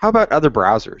about other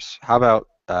browsers? How about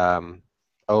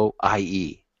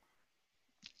OIE?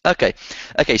 Okay,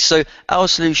 so our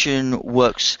solution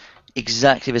works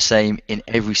exactly the same in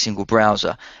every single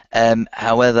browser.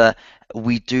 However,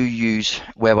 we do use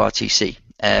WebRTC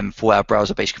for our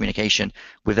browser-based communication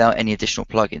without any additional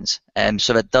plugins.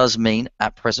 So that does mean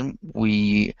at present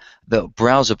the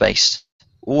browser-based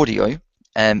audio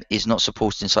is not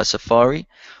supported inside Safari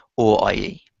or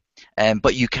IE,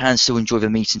 but you can still enjoy the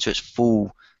meeting to its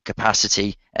full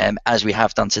capacity as we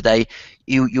have done today.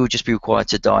 You'll just be required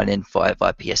to dial in via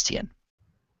PSTN.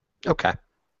 Okay.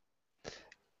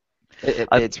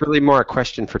 It's really more a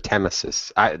question for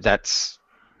Temesis. That's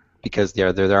because there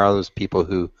are those people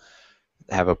who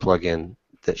have a plugin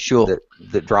that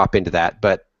that drop into that,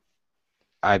 but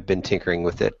I've been tinkering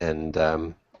with it, and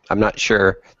I'm not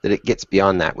sure that it gets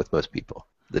beyond that with most people.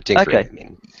 The tinkering. Okay. I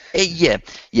mean.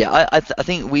 I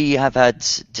think we have had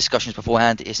discussions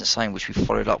beforehand. It isn't something which we've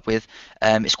followed up with.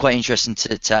 It's quite interesting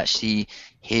to actually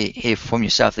hear from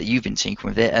yourself that you've been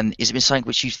tinkering with it. Has it been something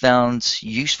which you found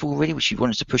useful, really, which you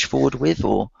wanted to push forward with,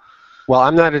 or? Well,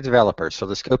 I'm not a developer, so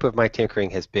the scope of my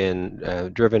tinkering has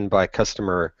been driven by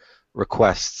customer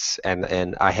requests,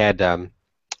 and I had,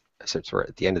 since we're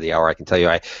at the end of the hour, I can tell you,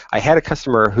 I had a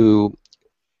customer who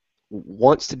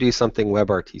wants to do something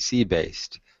WebRTC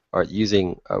based or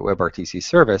using a WebRTC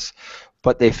service,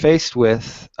 but they faced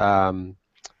with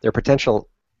their potential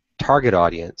target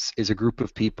audience is a group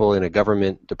of people in a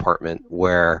government department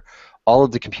where all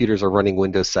of the computers are running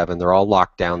Windows 7, they're all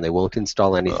locked down, they won't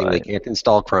install anything, They can't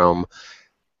install Chrome,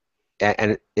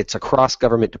 and it's across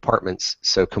government departments,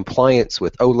 so compliance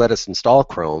with, let us install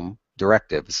Chrome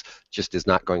directives just is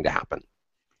not going to happen.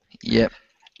 Yep.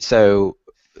 So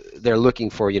they're looking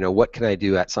for, what can I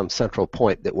do at some central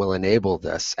point that will enable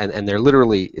this? And they're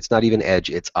literally, it's not even Edge,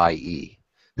 it's IE.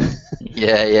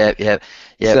 Yeah.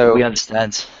 So, we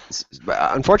understand.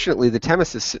 Unfortunately, the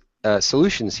Temesis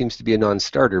solution seems to be a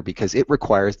non-starter because it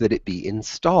requires that it be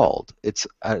installed. It's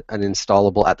an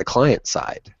installable at the client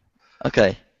side.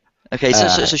 Okay.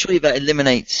 So surely that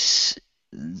eliminates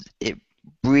it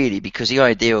really, because the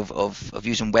idea of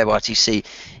using WebRTC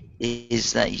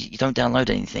is that you don't download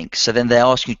anything. So then they're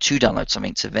asking you to download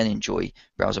something to then enjoy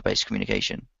browser-based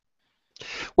communication.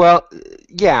 Well,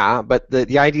 yeah, but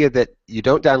the idea that you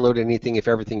don't download anything if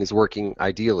everything is working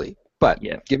ideally. But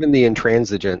given the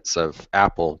intransigence of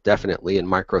Apple, definitely, and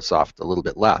Microsoft a little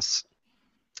bit less,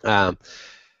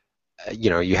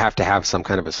 you have to have some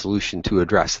kind of a solution to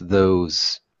address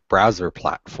those browser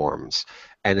platforms.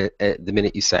 And the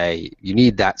minute you say you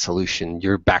need that solution,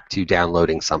 you're back to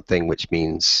downloading something, which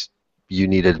means you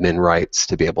need admin rights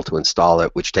to be able to install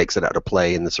it, which takes it out of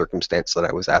play in the circumstance that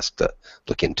I was asked to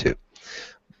look into.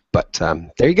 But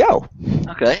there you go.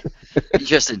 Okay,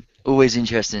 interesting. Always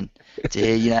interesting to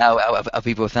hear, how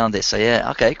people have found this. So yeah,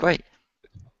 okay, great.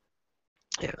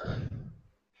 Yeah.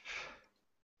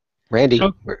 Randy.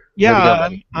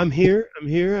 I'm here.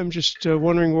 I'm just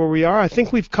wondering where we are. I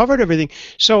think we've covered everything.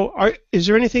 So is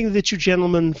there anything that you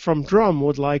gentlemen from Drum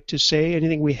would like to say?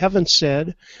 Anything we haven't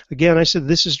said? Again, I said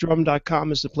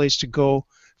thisisdrum.com is the place to go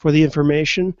for the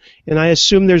information. And I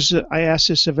assume I asked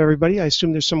this of everybody, I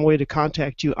assume there's some way to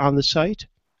contact you on the site?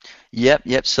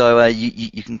 Yep. So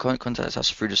you can contact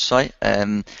us through the site,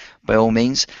 by all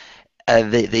means.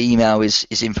 The email is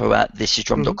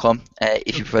info@thisisdrum.com.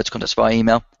 If you prefer to contact us via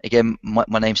email, again,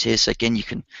 my name's here, so again, you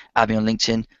can add me on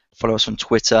LinkedIn, follow us on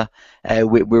Twitter.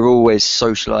 We're always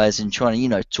socialising, trying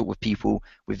to talk with people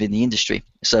within the industry.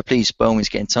 So please, by all means,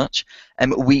 get in touch.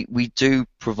 We do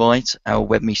provide our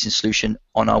web meeting solution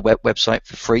on our website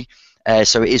for free,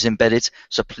 so it is embedded.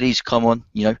 So please come on,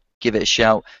 give it a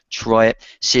shout, try it,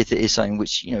 see if it is something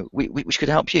which which could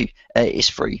help you. It's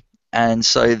free. And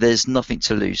so there's nothing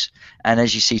to lose. And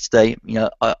as you see today,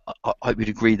 I hope you'd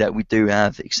agree that we do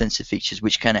have extensive features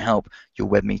which can help your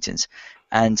web meetings.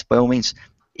 And by all means,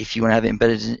 if you want to have it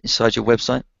embedded inside your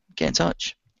website, get in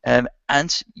touch and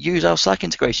use our Slack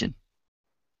integration.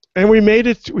 And we made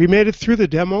it through the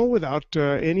demo without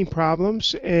any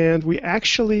problems. And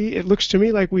it looks to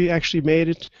me like we actually made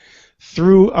it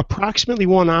through approximately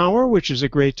 1 hour, which is a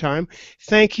great time.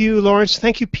 Thank you, Lawrence.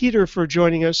 Thank you, Peter, for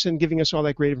joining us and giving us all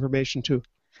that great information too.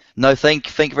 No, thank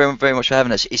you very, very much for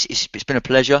having us. It's been a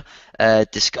pleasure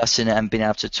discussing it and being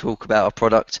able to talk about our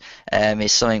product.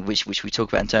 It's something which we talk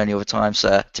about internally all the time,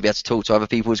 so to be able to talk to other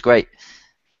people is great.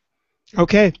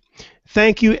 Okay.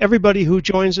 Thank you, everybody who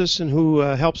joins us and who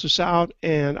helps us out.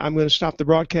 And I'm going to stop the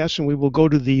broadcast, and we will go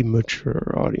to the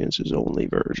mature audiences only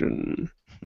version.